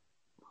praying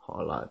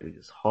a lot, dude,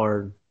 just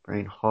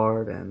praying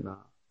hard, and,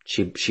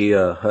 She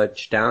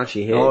hutched down,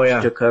 she hit,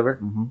 she took cover?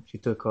 Mm-hmm. She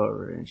took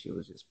cover, and she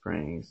was just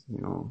praying,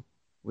 you know,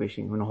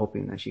 wishing,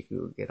 hoping that she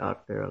could get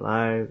out there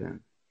alive, and,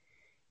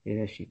 And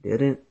if she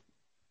didn't,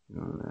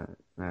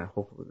 that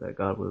hopefully that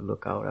God would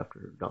look out after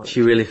her daughter.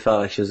 She really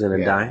felt like she was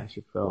gonna die?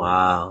 She felt.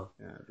 Wow.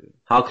 Yeah, dude.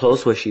 How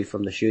close was she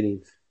from the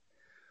shootings?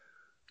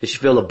 Did she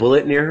feel a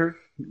bullet near her?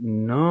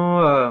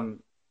 No,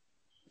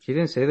 she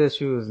didn't say that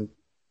she didn't,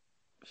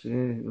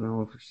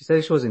 she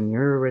said she wasn't near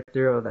her right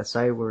there on that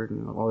side where,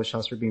 all the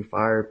shots were being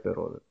fired, but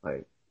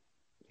like,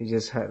 she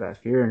just had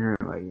that fear in her,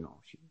 like,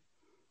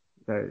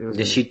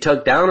 Did she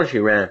tuck down or she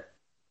ran?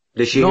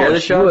 Did she hear the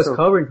shots? She was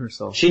covering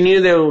herself. She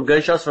knew there were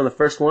gunshots from the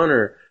first one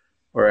or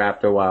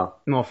after a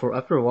while? No,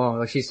 after a while,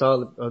 like she saw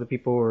the other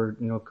people were,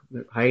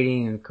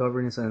 hiding and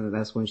covering and something, and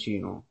that's when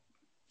she,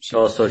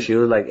 so she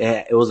was like,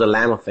 it was a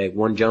lamb effect.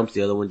 One jumps,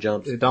 the other one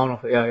jumps. The domino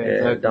effect, yeah,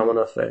 exactly.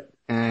 Domino effect.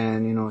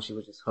 And, she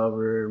would just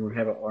hover and would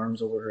have her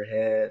arms over her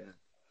head.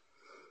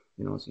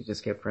 And, she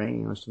just kept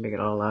praying, to make it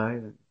all alive.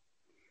 And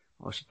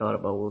all she thought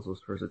about was those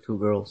first two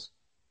girls.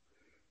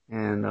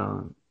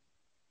 And,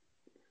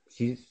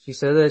 she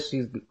said that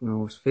she's,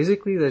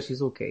 physically that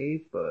she's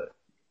okay, but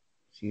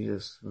she's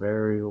just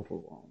very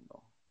overwhelmed,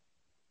 though.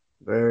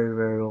 Very,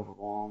 very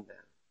overwhelmed. And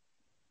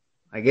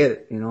I get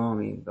it,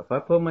 if I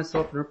put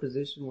myself in her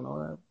position when all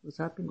that was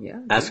happening,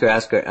 yeah. Ask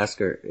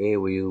her, hey,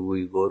 will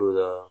you go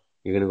to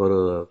you're gonna go to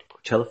the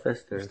Coachella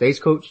Fest or?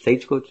 Stagecoach?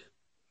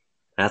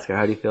 Ask her,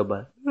 how do you feel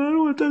about it? I don't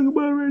want to talk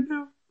about it right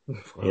now.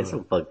 It's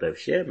some fucked up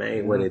shit, man.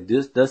 Yeah. What it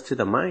does to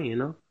the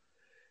mind,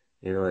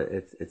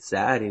 it's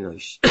sad,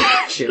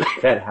 shit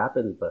like that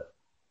happens, but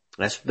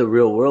that's the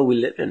real world we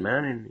live in,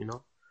 man. And,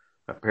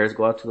 our prayers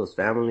go out to those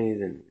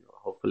families and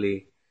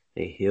hopefully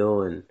they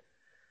heal and,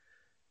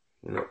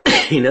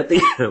 nothing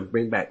can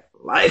bring back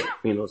life,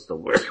 it's the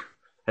worst.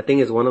 I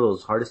think it's one of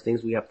those hardest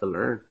things we have to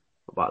learn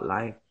about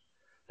life.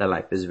 That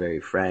life is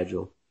very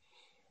fragile.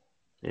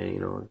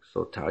 And,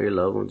 so tell your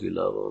loved ones you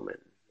love them and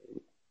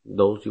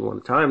those you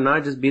want to tell them,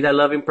 not just be that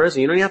loving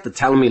person. You don't have to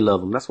tell them you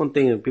love them. That's one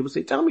thing people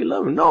say, tell them you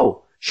love them.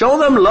 No. Show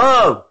them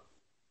love.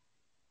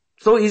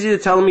 So easy to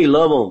tell them you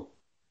love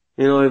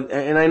them.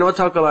 And I know I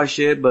talk a lot of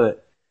shit,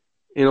 but,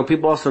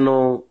 people also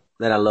know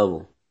that I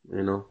love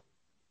them,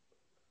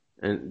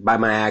 and by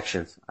my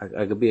actions.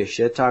 I could be a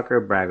shit talker,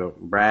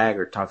 brag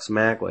or talk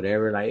smack,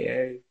 whatever. Like,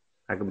 hey,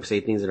 I can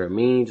say things that are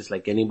mean, just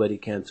like anybody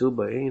can too.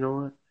 But hey, you know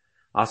what?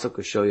 I also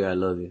could show you I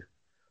love you.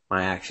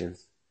 My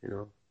actions,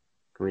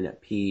 coming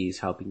at peace,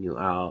 helping you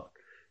out.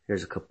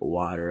 Here's a cup of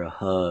water, a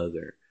hug,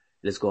 or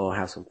let's go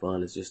have some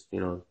fun. Let's just,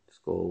 let's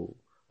go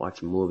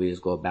watch a movie. Let's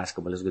go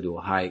basketball. Let's go do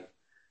a hike.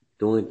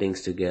 Doing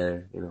things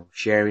together,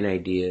 sharing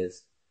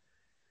ideas.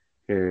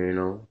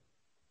 Here,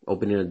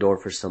 opening a door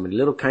for somebody.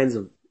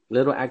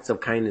 Little acts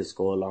of kindness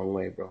go a long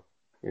way, bro.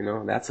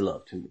 That's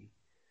love to me.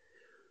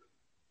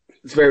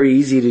 It's very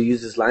easy to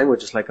use this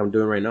language just like I'm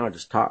doing right now.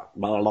 Just talk.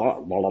 Blah,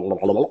 blah, blah, blah, blah,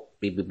 blah, blah.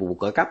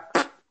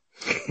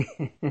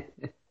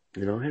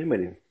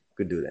 Anybody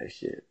could do that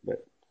shit.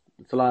 But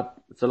it's a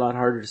lot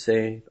harder to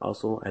say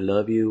also, I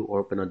love you,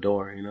 or open a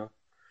door,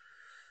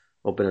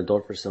 Open a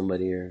door for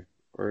somebody,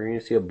 or you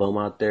see a bum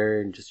out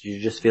there and you're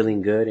just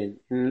feeling good.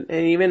 And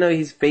even though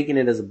he's faking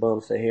it as a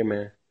bum, say, hey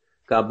man,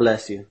 God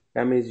bless you.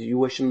 That means you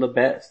wish him the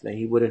best. That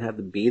he wouldn't have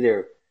to be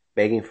there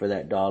begging for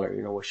that dollar.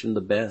 Wish him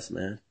the best,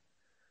 man.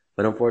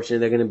 But unfortunately,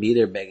 they're going to be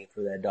there begging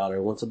for that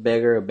dollar. Once a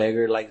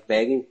beggar likes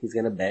begging, he's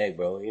going to beg,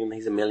 bro. Even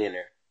he's a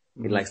millionaire.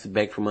 Mm-hmm. He likes to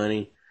beg for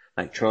money,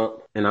 like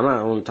Trump. And I'm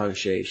not only talking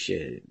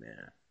shit,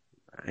 man.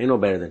 I ain't no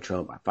better than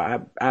Trump. I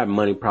have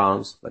money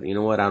problems, but you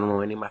know what? I don't know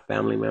any of my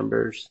family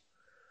members.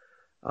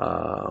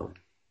 I've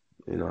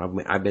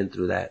been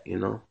through that,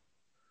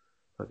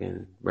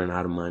 fucking run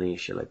out of money and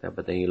shit like that.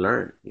 But then you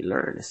learn.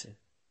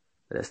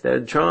 But instead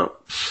of Trump,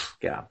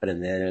 que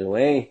aprender el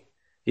güey.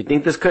 You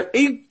think this are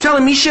you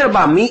telling me shit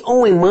about me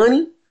owing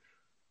money?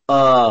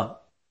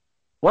 What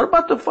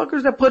about the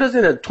fuckers that put us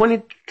in a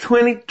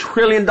 $20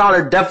 trillion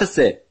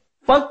deficit?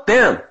 Fuck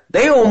them.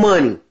 They owe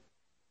money.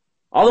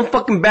 All the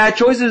fucking bad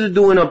choices they're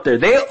doing up there,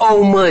 they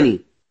owe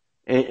money.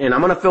 And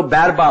I'm gonna feel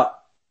bad about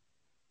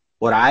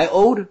what I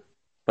owed,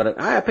 but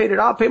I paid it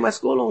all, paid my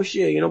school loan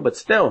shit, but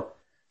still,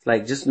 it's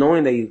like just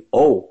knowing that you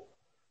owe,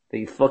 that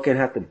you fucking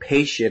have to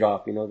pay shit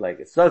off,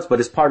 like it sucks, but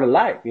it's part of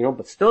life,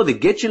 but still they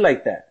get you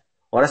like that.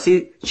 Ahora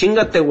sí,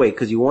 chingate, güey,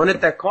 cause you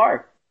wanted that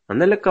car.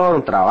 Ándale,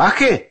 cabrón,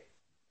 trabaje.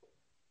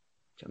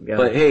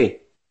 But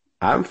hey,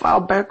 I haven't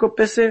filed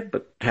bankruptcy,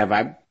 but have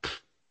I,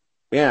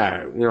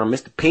 I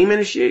missed the payment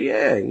and shit,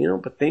 yeah,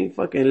 but then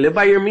fucking live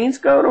by your means,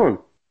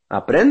 cabrón.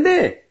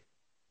 Aprende.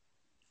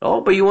 Oh,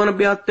 but you wanna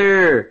be out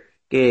there,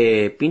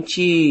 que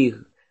pinche,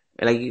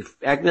 like,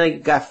 acting like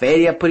you got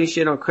feria, putting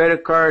shit on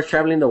credit cards,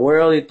 traveling the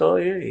world y todo,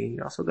 yeah,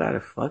 you also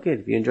gotta fuck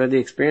it. If you enjoyed the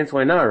experience,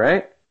 why not,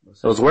 right?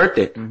 So it's worth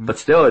it. Mm-hmm. But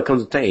still, it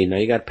comes to time, now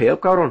you gotta pay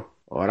up, cabrón.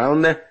 Ahora,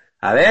 ¿dónde?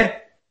 A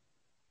ver.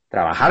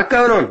 Trabajar,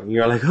 cabrón. And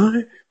you're like,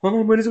 oh, my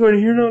money's going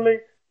here now,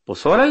 like,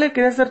 pues órale,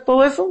 ¿quieres hacer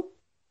todo eso?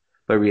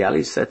 But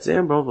reality sets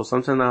in, bro. So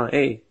sometimes now,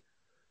 hey,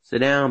 sit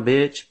down,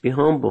 bitch, be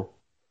humble.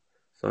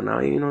 So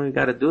now, you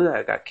gotta do that.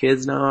 I got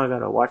kids now, I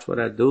gotta watch what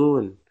I do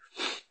and,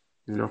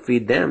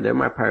 feed them. They're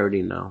my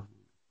priority now.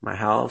 My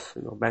house,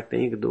 back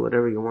then you could do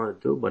whatever you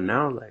want to do, but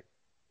now, like,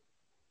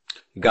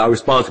 You got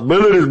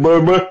responsibilities,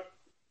 baby.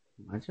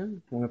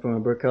 Imagine going from a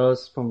brick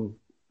house from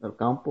El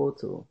Campo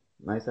to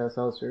nice ass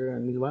house here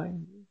in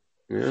Milwaukee.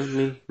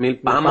 Yeah, mil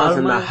palmas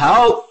in the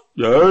house.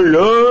 Yeah.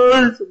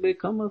 That's a big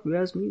come up, if you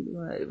ask me.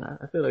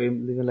 I feel like you're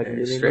living like a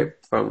millionaire. Straight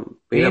from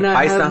being You a may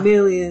not have paisa.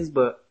 millions,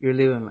 but you're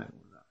living like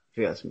one, if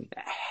you ask me.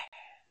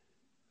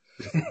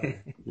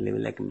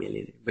 Living like a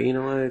millionaire. But you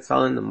know what? It's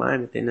all in the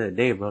mind at the end of the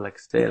day, bro. Like I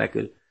said, I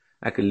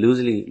could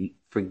loosely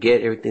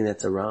forget everything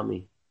that's around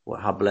me.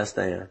 How blessed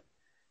I am.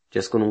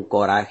 Just con un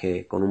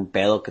coraje, con un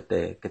pedo que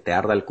te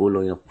arda el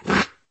culo,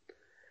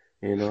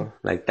 you know,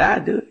 like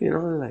that, dude, you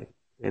know, like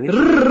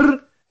anything.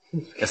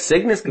 A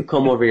sickness could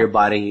come over your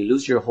body and you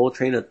lose your whole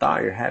train of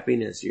thought, your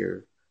happiness,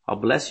 how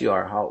blessed you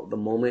are, how the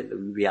moment, the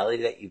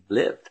reality that you've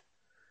lived.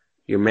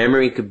 Your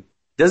memory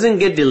doesn't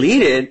get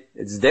deleted.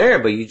 It's there,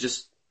 but you're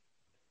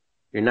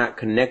not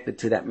connected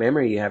to that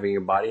memory you have, and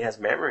your body has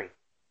memory.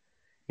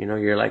 You know,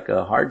 you're like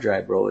a hard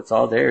drive, bro. It's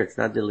all there. It's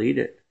not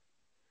deleted.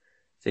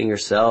 It's in your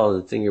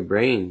cells. It's in your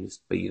brains,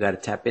 but you got to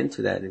tap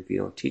into that. And if you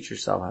don't teach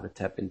yourself how to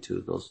tap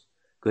into those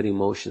good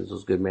emotions,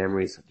 those good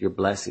memories, your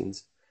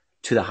blessings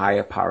to the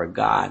higher power of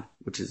God,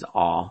 which is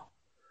all.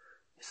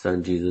 His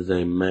son Jesus,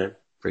 amen.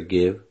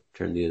 Forgive,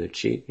 turn the other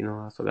cheek. You know,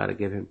 I also got to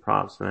give him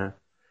props, man.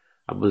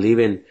 I believe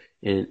in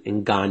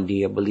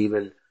Gandhi. I believe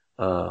in,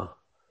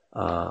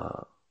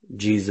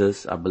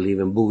 Jesus. I believe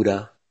in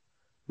Buddha.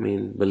 I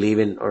mean, believe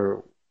in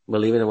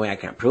the way I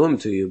can't prove them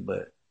to you,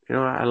 but you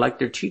know, I like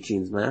their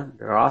teachings, man.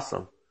 They're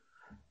awesome.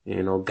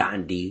 You know,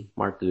 Gandhi,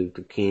 Martin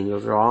Luther King,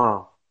 those are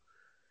all,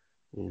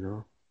 you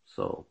know,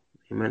 so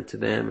amen to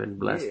them and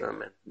bless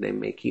them. And they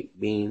may keep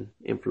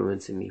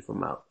influencing me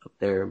from up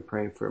there and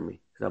praying for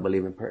me, because I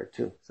believe in prayer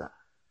too. So,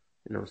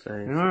 you know what I'm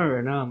saying? You know,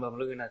 right now I'm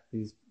looking at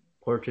these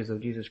portraits of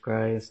Jesus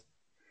Christ.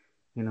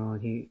 You know,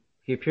 he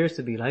appears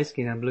to be light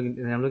skinned. I'm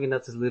looking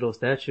at this little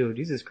statue of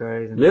Jesus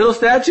Christ. Little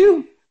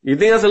statue? You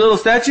think that's a little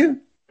statue?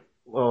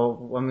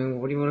 Well, I mean,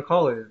 what do you want to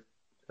call it?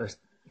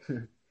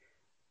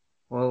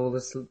 Well,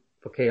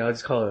 okay, I'll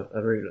just call it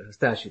a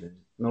statue then.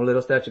 No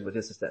little statue, but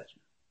just a statue.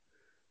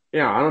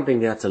 Yeah, I don't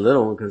think that's a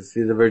little one, because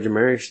see the Virgin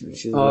Mary,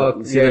 she's the little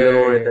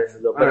one right there.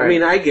 But I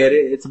mean, I get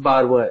it. It's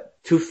about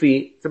 2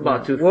 feet. It's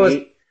about 2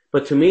 feet.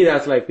 But to me,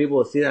 that's like, people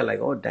will see that like,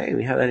 oh damn,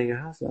 you have that in your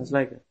house. That's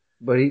like,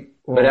 but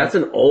that's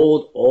an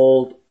old,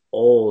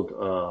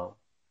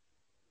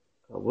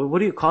 what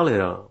do you call it?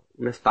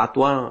 Una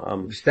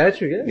estatua?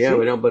 Statue, yeah. Yeah,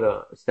 we know, but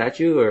a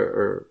statue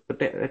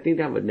but I think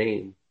they have a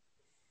name.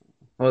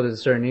 Oh, there's a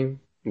certain name?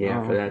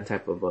 Yeah, for that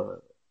type of,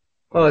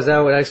 Oh, is that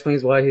what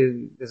explains why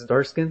he is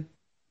dark skin?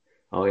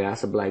 Oh yeah,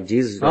 it's a black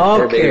Jesus right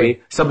there,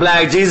 baby. It's a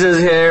black Jesus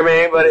here,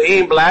 man, but he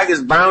ain't black,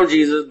 it's brown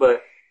Jesus,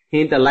 but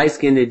he ain't the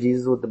light-skinned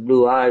Jesus with the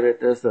blue eyes right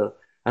there, so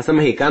that's a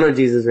Mexicano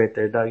Jesus right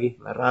there, doggy.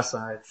 La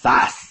raza.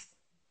 Sas.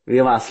 We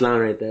have Aslan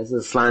right there. That's a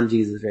Aslan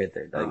Jesus right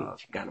there, doggy.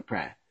 Chicano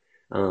pride.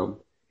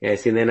 Yeah,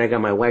 see, then I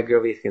got my white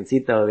girl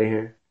Virgencita over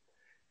here.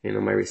 You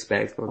know, my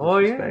respects.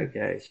 Disrespect.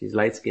 Yeah, she's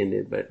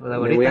light-skinned, but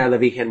then we have the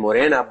Virgen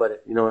Morena,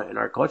 but, you know, in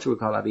our culture we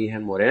call her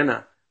Virgen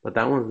Morena, but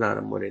that one's not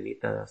a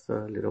morenita, that's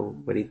a little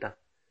güerita.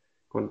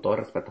 Con todo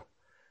respeto.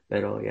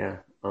 Pero, yeah,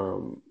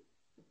 you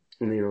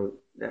know,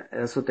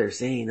 that's what they're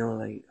saying, you know,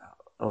 like,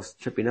 I was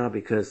tripping out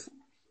because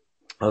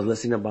I was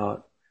listening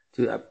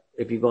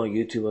if you go on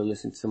YouTube and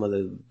listen to some of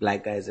the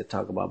black guys that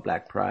talk about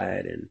black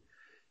pride and,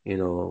 you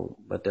know,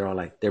 but they're all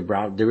like, they're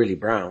brown, they're really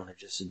brown. They're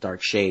just a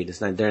dark shade.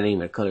 It's not, they're not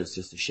even a color, it's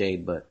just a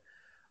shade, but,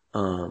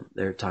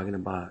 they're talking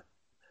about,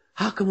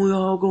 how come we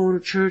all go to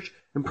church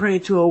and pray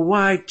to a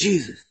white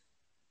Jesus?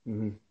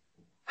 Mm-hmm.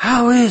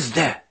 How is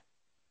that?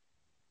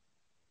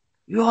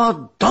 You're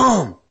all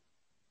dumb.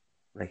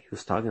 Like, he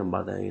was talking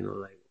about that, you know,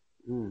 like,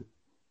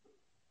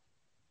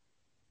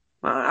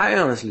 I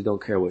honestly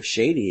don't care what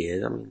shade he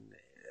is. I mean,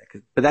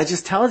 but that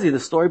just tells you the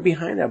story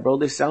behind that, bro.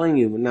 They're selling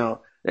you.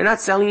 Now, they're not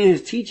selling you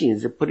his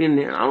teachings. They're putting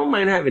in, I don't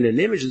mind having an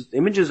image.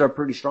 Images are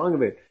pretty strong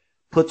of it.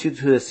 Puts you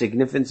to the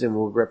significance of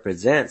what it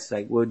represents,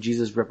 like what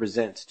Jesus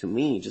represents to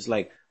me, just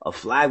like a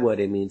flag, what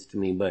it means to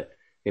me. But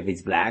if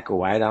it's black or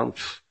white,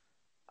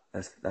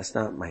 that's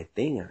not my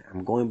thing.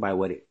 I'm going by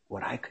what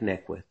I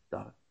connect with,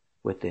 dog,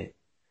 with it,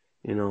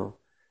 you know.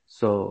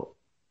 So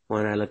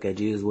when I look at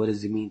Jesus, what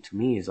does it mean to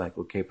me? It's like,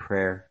 okay,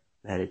 prayer,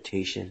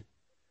 meditation,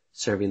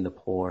 serving the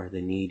poor,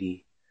 the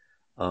needy,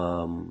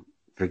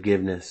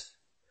 forgiveness,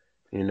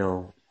 you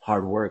know,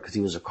 hard work, because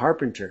he was a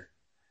carpenter.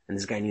 And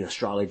this guy knew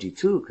astrology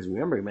too, because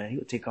remember, man, he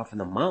would take off in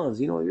the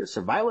mountains. You know, you're a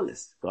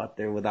survivalist. Go out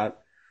there without,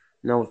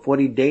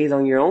 40 days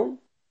on your own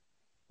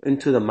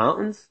into the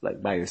mountains,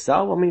 like by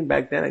yourself. I mean,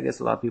 back then, I guess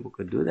a lot of people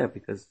could do that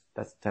because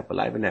that's the type of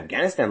life in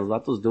Afghanistan.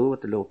 Los vatos do it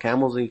with the little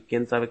camels and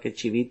quien sabe que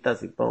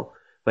chivitas y todo.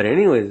 But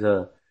anyways,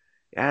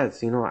 yeah,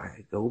 it's,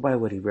 I go by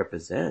what he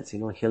represents,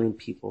 healing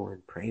people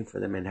and praying for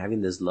them and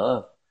having this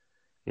love,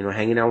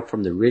 hanging out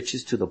from the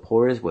richest to the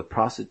poorest with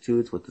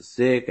prostitutes, with the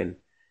sick, and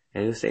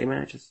you say,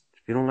 man, just,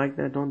 if you don't like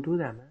that, don't do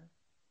that, man.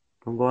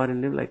 Don't go out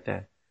and live like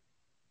that.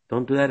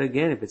 Don't do that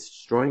again. If it's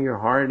destroying your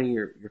heart and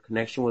your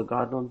connection with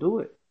God, don't do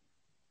it.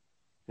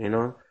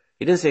 And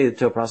He didn't say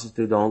to a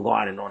prostitute, don't go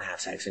out and don't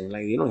have sex. And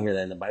like, you don't hear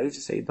that in the Bible. He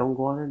just say, don't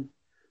go out and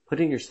put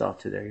in yourself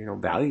to there,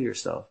 value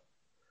yourself.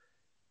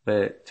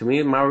 But to me,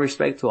 in my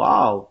respect to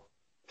all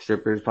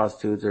strippers,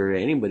 prostitutes, or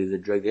anybody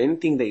that drug,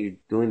 anything that you're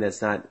doing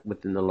that's not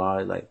within the law,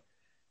 like,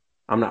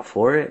 I'm not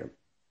for it.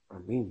 I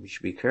mean, you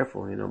should be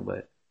careful,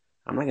 but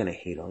I'm not going to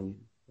hate on you.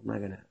 I'm not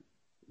going to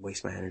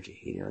waste my energy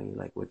hating on you.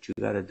 Like, what you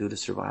got to do to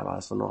survive, I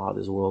also know how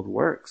this world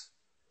works,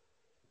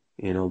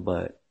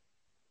 but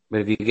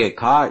if you get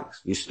caught,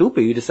 you're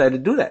stupid. You decide to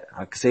do that.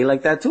 I could say it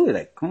like that too.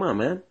 Like, come on,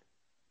 man.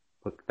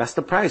 But that's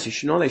the price. You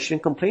should know that you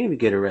shouldn't complain if you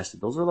get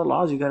arrested. Those are the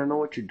laws. You got to know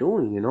what you're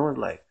doing,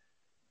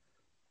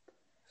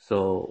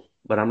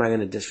 but I'm not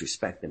going to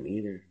disrespect them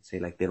either. Say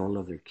like they don't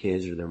love their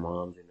kids or their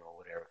moms,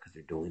 whatever, because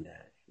they're doing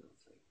that.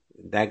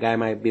 That guy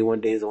might be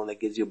one day the one that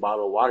gives you a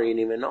bottle of water you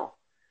didn't even know.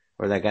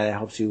 Or that guy that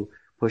helps you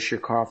push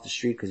your car off the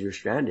street because you're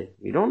stranded.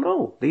 You don't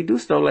know. They do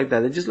stuff like that.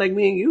 They're just like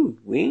me and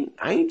you.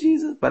 I ain't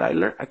Jesus, but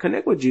I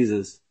connect with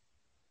Jesus.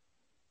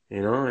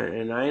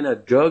 And I ain't a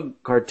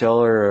drug cartel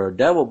or a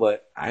devil,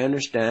 but I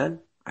understand.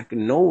 I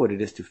can know what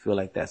it is to feel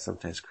like that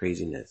sometimes,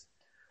 craziness.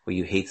 Where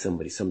you hate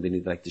somebody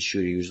you'd like to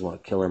shoot, or you just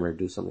want to kill him or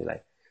do something like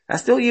that.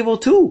 That's still evil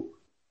too.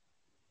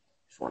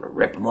 Just want to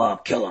rip him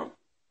up, kill him.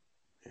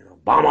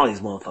 Bomb all these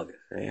motherfuckers.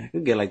 I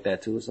could get like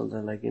that too.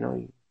 Sometimes like,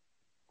 you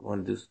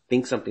want to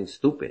think something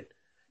stupid.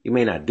 You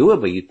may not do it,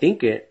 but you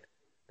think it.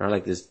 Not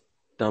like this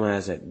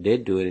dumbass that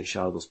did do it and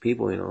shot all those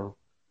people,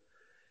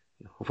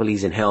 Hopefully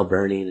he's in hell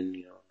burning and,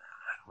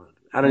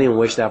 I don't even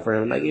wish that for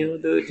him. Like,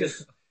 dude,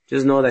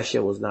 just know that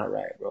shit was not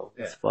right, bro.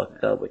 It's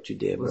fucked up what you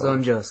did, bro. It was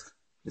unjust.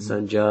 It's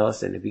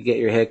unjust. And if you get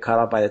your head cut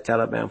off by the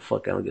Taliban,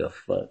 fuck, I don't give a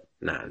fuck.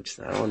 Nah, I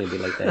don't want to be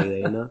like that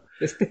either,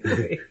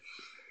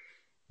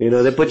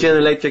 they put you in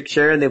an electric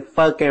chair and they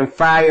fucking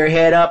fry your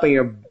head up and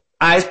your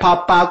eyes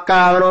pop out,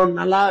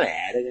 cabrón. A la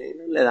verga.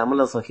 Le damos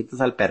los ojitos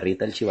al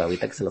perrito, el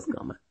chihuahuita que se los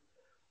coma.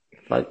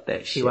 Fuck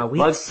that shit.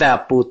 Fuck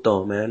that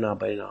puto, man. No,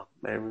 but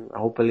man,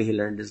 hopefully he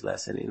learned his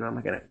lesson. I'm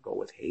not gonna go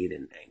with hate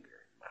and anger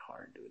in my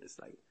heart, dude. It's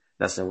like,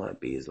 that's not what it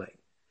be. It's like,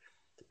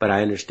 but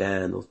I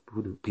understand those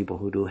people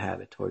who do have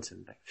it towards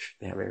him. Like,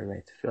 they have every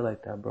right to feel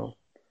like that, bro.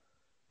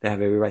 They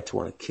have every right to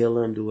want to kill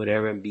him, do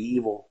whatever, and be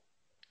evil.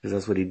 Because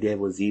that's what he did,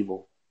 was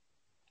evil.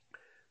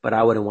 But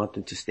I wouldn't want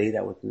them to stay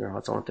that within their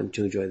hearts. I want them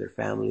to enjoy their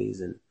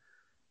families and,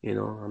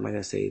 I'm not going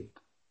to say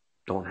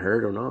don't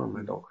hurt or no,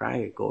 man, don't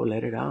cry. Go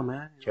let it out,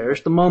 man.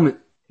 Cherish the moment.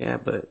 Yeah,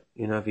 but,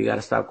 if you got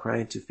to stop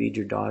crying to feed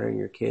your daughter and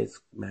your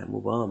kids, man,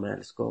 move on, man.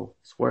 Let's go.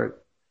 Let's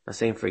work. I'm not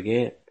saying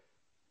forget.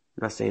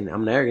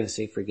 I'm never going to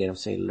say forget. I'm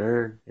saying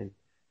learn. And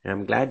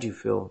I'm glad you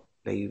feel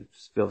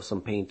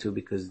some pain too,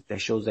 because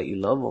that shows that you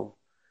love them.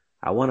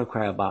 I want to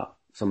cry about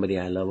somebody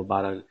I love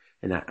about,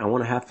 and I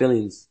want to have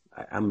feelings.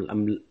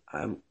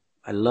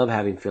 I love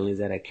having feelings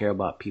that I care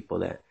about people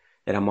that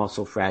I'm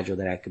also fragile,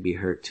 that I could be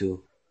hurt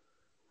too.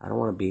 I don't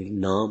want to be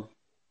numb,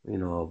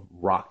 a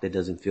rock that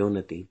doesn't feel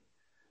nothing.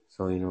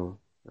 So, and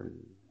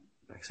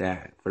like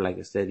I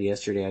said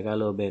yesterday, I got a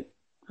little bit,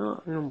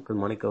 because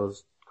Monica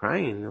was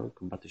crying,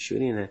 about the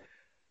shooting, and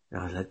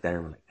I was like that, and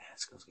I'm like, man,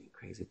 this girl's getting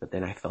crazy. But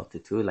then I felt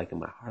it too, like in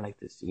my heart, like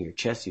this, in your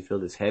chest, you feel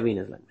this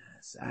heaviness, like, man,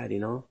 it's sad,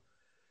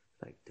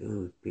 Like,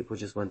 dude, people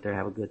just went there,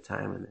 have a good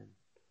time, and then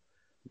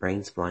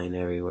brains flying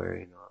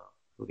everywhere,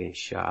 We're getting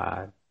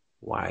shot,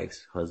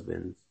 wives,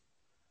 husbands,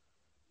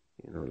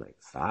 like,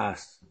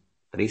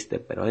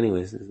 triste, pero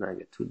anyways, let's not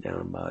get too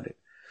down about it.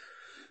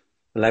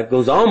 Life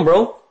goes on,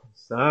 bro.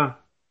 So,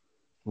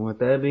 with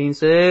that being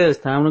said, it's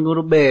time to go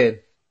to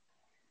bed.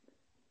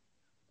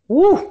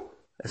 Woo!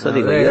 That's what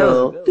they go,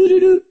 yo.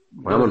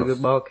 Vámonos. Good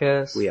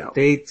podcast. We out.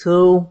 Day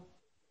 2.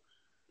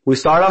 We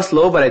start off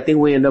slow, but I think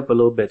we end up a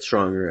little bit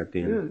stronger at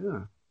the end.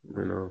 Yeah.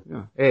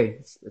 Yeah. Hey,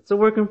 it's a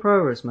work in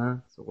progress,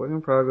 man. It's a work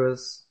in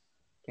progress.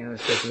 Can't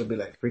expect it to be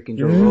like freaking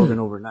Joe Rogan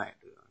overnight,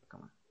 dude.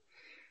 Come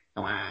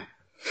on.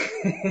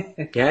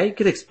 Yeah, you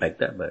could expect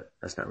that, but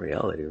that's not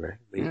reality, right?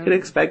 But you could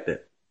expect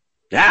it.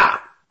 Yeah,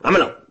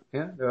 vámonos.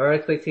 Yeah, there are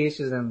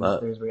expectations and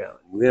there's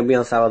reality. We're gonna be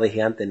on Sábado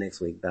Gigante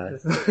next week, dog.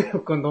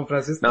 Con Don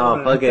Francisco.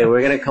 No, fuck it.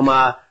 We're gonna come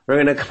out El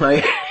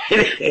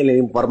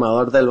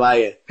Informador del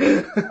Valle.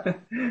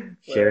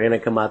 We're gonna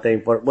come out there.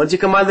 Once you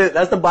come out there,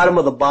 that's the bottom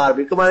of the bottom.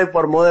 You come out there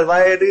Informador del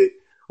Valle, dude.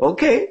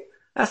 Okay.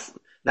 That's,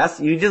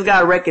 you just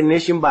got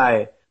recognition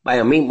by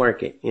a meat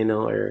market,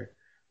 or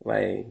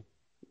by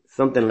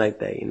something like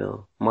that,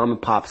 mom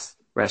and pop's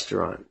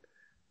restaurant.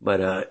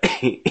 But,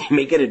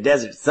 make it a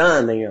desert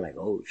sun, then you're like,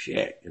 oh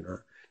shit,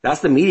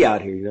 That's the media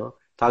out here,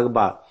 Talk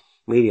about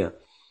media,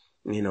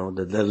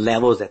 the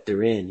levels that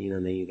they're in,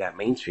 then you got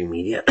mainstream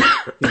media.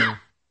 Yeah.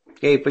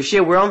 Hey, but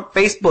shit, we're on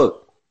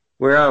Facebook.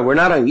 We're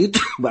not on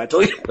YouTube, but I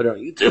told you to put it on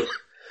YouTube.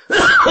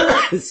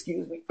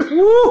 Excuse me.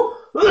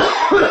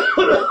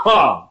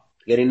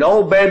 Getting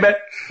old, baby.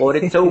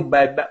 42,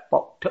 baby.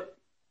 42.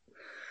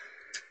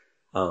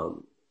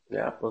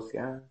 Ya, pues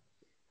ya.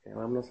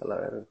 Vámonos a la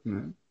verga.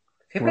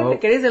 Siempre te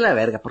querés de la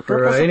verga. ¿Por qué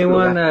for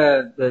anyone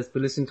that's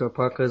been listening to our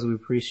podcast, we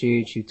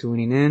appreciate you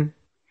tuning in.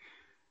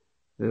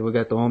 We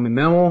got the homie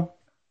Memo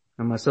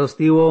and myself,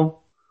 Stevo.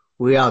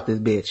 We out this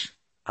bitch.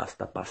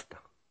 Hasta pasta.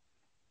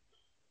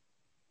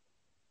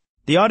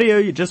 The audio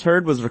you just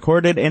heard was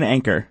recorded in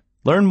Anchor.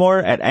 Learn more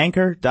at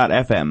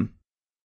Anchor.fm.